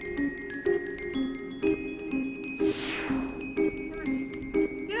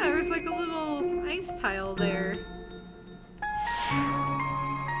 There was like a little ice tile there.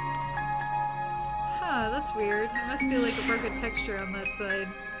 Huh, that's weird. It must be like a broken texture on that side.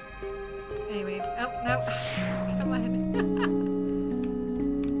 Anyway, oh, no. Come on.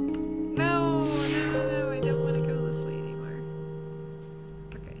 No, I don't want to go this way anymore.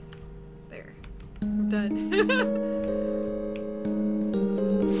 Okay, there. I'm done.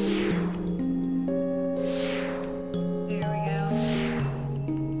 There we go.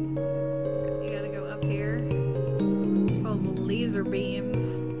 You gotta go up here. There's all the laser beams.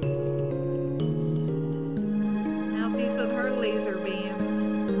 Alphys and her laser beams.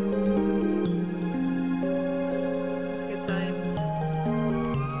 It's good times.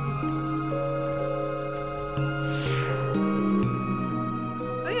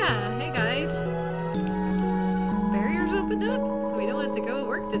 Oh yeah, hey guys. Barriers opened up, so we don't have to go to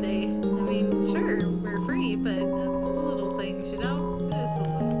work today. I mean, sure, we're free, but it's the little things, you know? It is the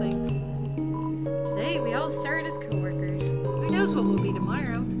little things. Today, we all started as co-workers. Who knows what we'll be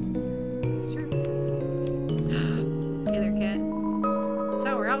tomorrow? It's true. Hey there, cat. So,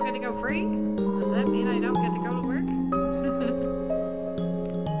 we're all gonna go free? Does that mean I don't get to go to work?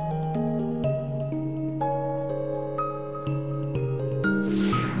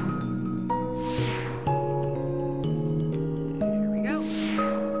 There we go.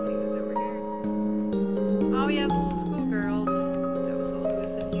 Let's see who's over here. Oh yeah, the little schoolgirls. That was all who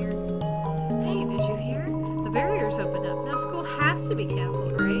was in here. Hey, did you hear? The barriers opened up. Now school has to be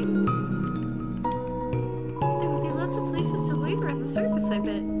canceled, right? There would be lots of places to linger on the surface, I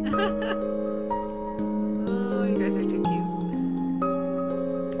bet. Oh, you guys are too cute.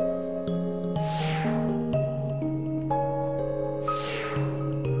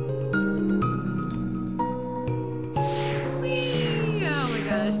 Whee! Oh my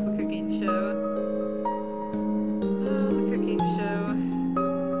gosh, the cooking show. Oh, the cooking show.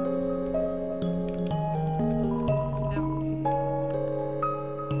 Yep.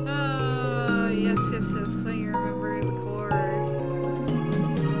 Oh, yes, I remember the core.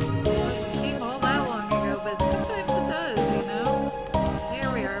 Doesn't seem all that long ago, but sometimes it does, you know? There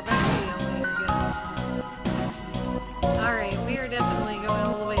we are, back to the elevator again. Alright, we are definitely going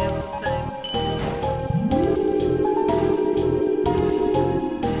all the way up this time.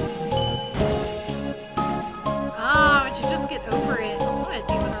 Ah, would you just get over it? What,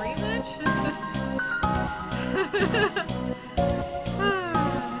 do you want a rematch?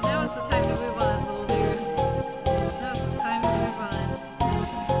 Now is the time to move on, little dude. Now's the time to move on.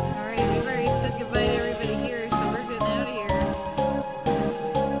 Alright, we've already said goodbye to everybody here, so we're getting out of here.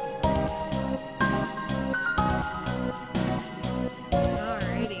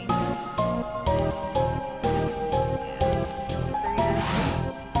 Alrighty. Yeah, just go through here.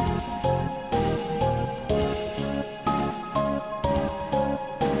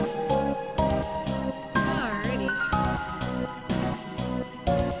 Alrighty.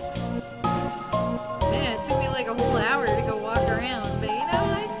 Man, it took me like a whole hour to go walk around, but you know,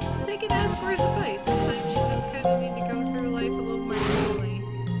 I'm taking Asgore's advice. Sometimes you just kind of need to go through life a little more slowly.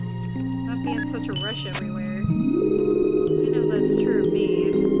 Not be in such a rush everywhere. I know that's true of me.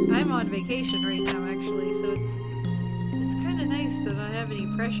 I'm on vacation right now, actually, so it's kind of nice to not have any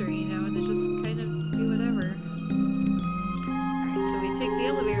pressure, you know, and to just kind of do whatever. Alright, so we take the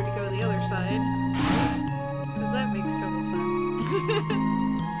elevator to go to the other side. Because that makes total sense.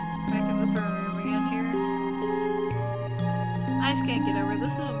 Back in the throne room again here. I just can't get over it.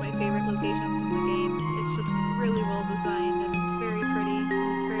 This is one of my favorite locations in the game. It's just really well designed and it's very pretty.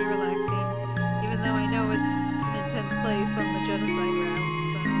 It's very relaxing. Even though I know it's an intense place on the genocide route.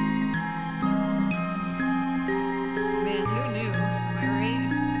 So. Man, who knew? Am I right?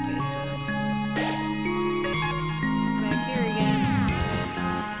 Okay, so. Back here again.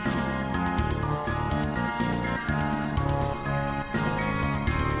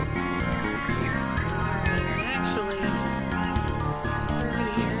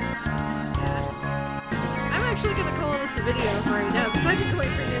 I'm actually gonna call this a video right now because I've been going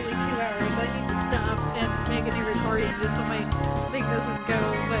for nearly 2 hours. I need to stop and make a new recording just so my thing doesn't go.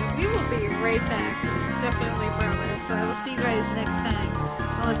 But we will be right back. Definitely promise. So I will see you guys next time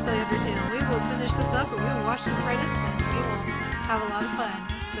on Let's Play Undertale. We will finish this up and we will watch the credits and we will have a lot of fun.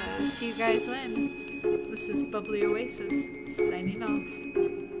 So see you guys then. This is Bubbly Oasis signing off.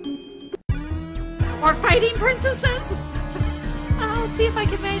 More fighting princesses! I'll see if I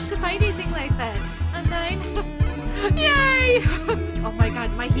can manage to find anything like that. Undyne. Yay! Oh my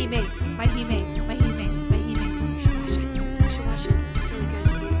god, my Hime. My Hime. My Hime. My Hime. You should watch it. You should watch it. It's really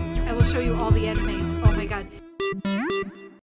good. I will show you all the animes. Oh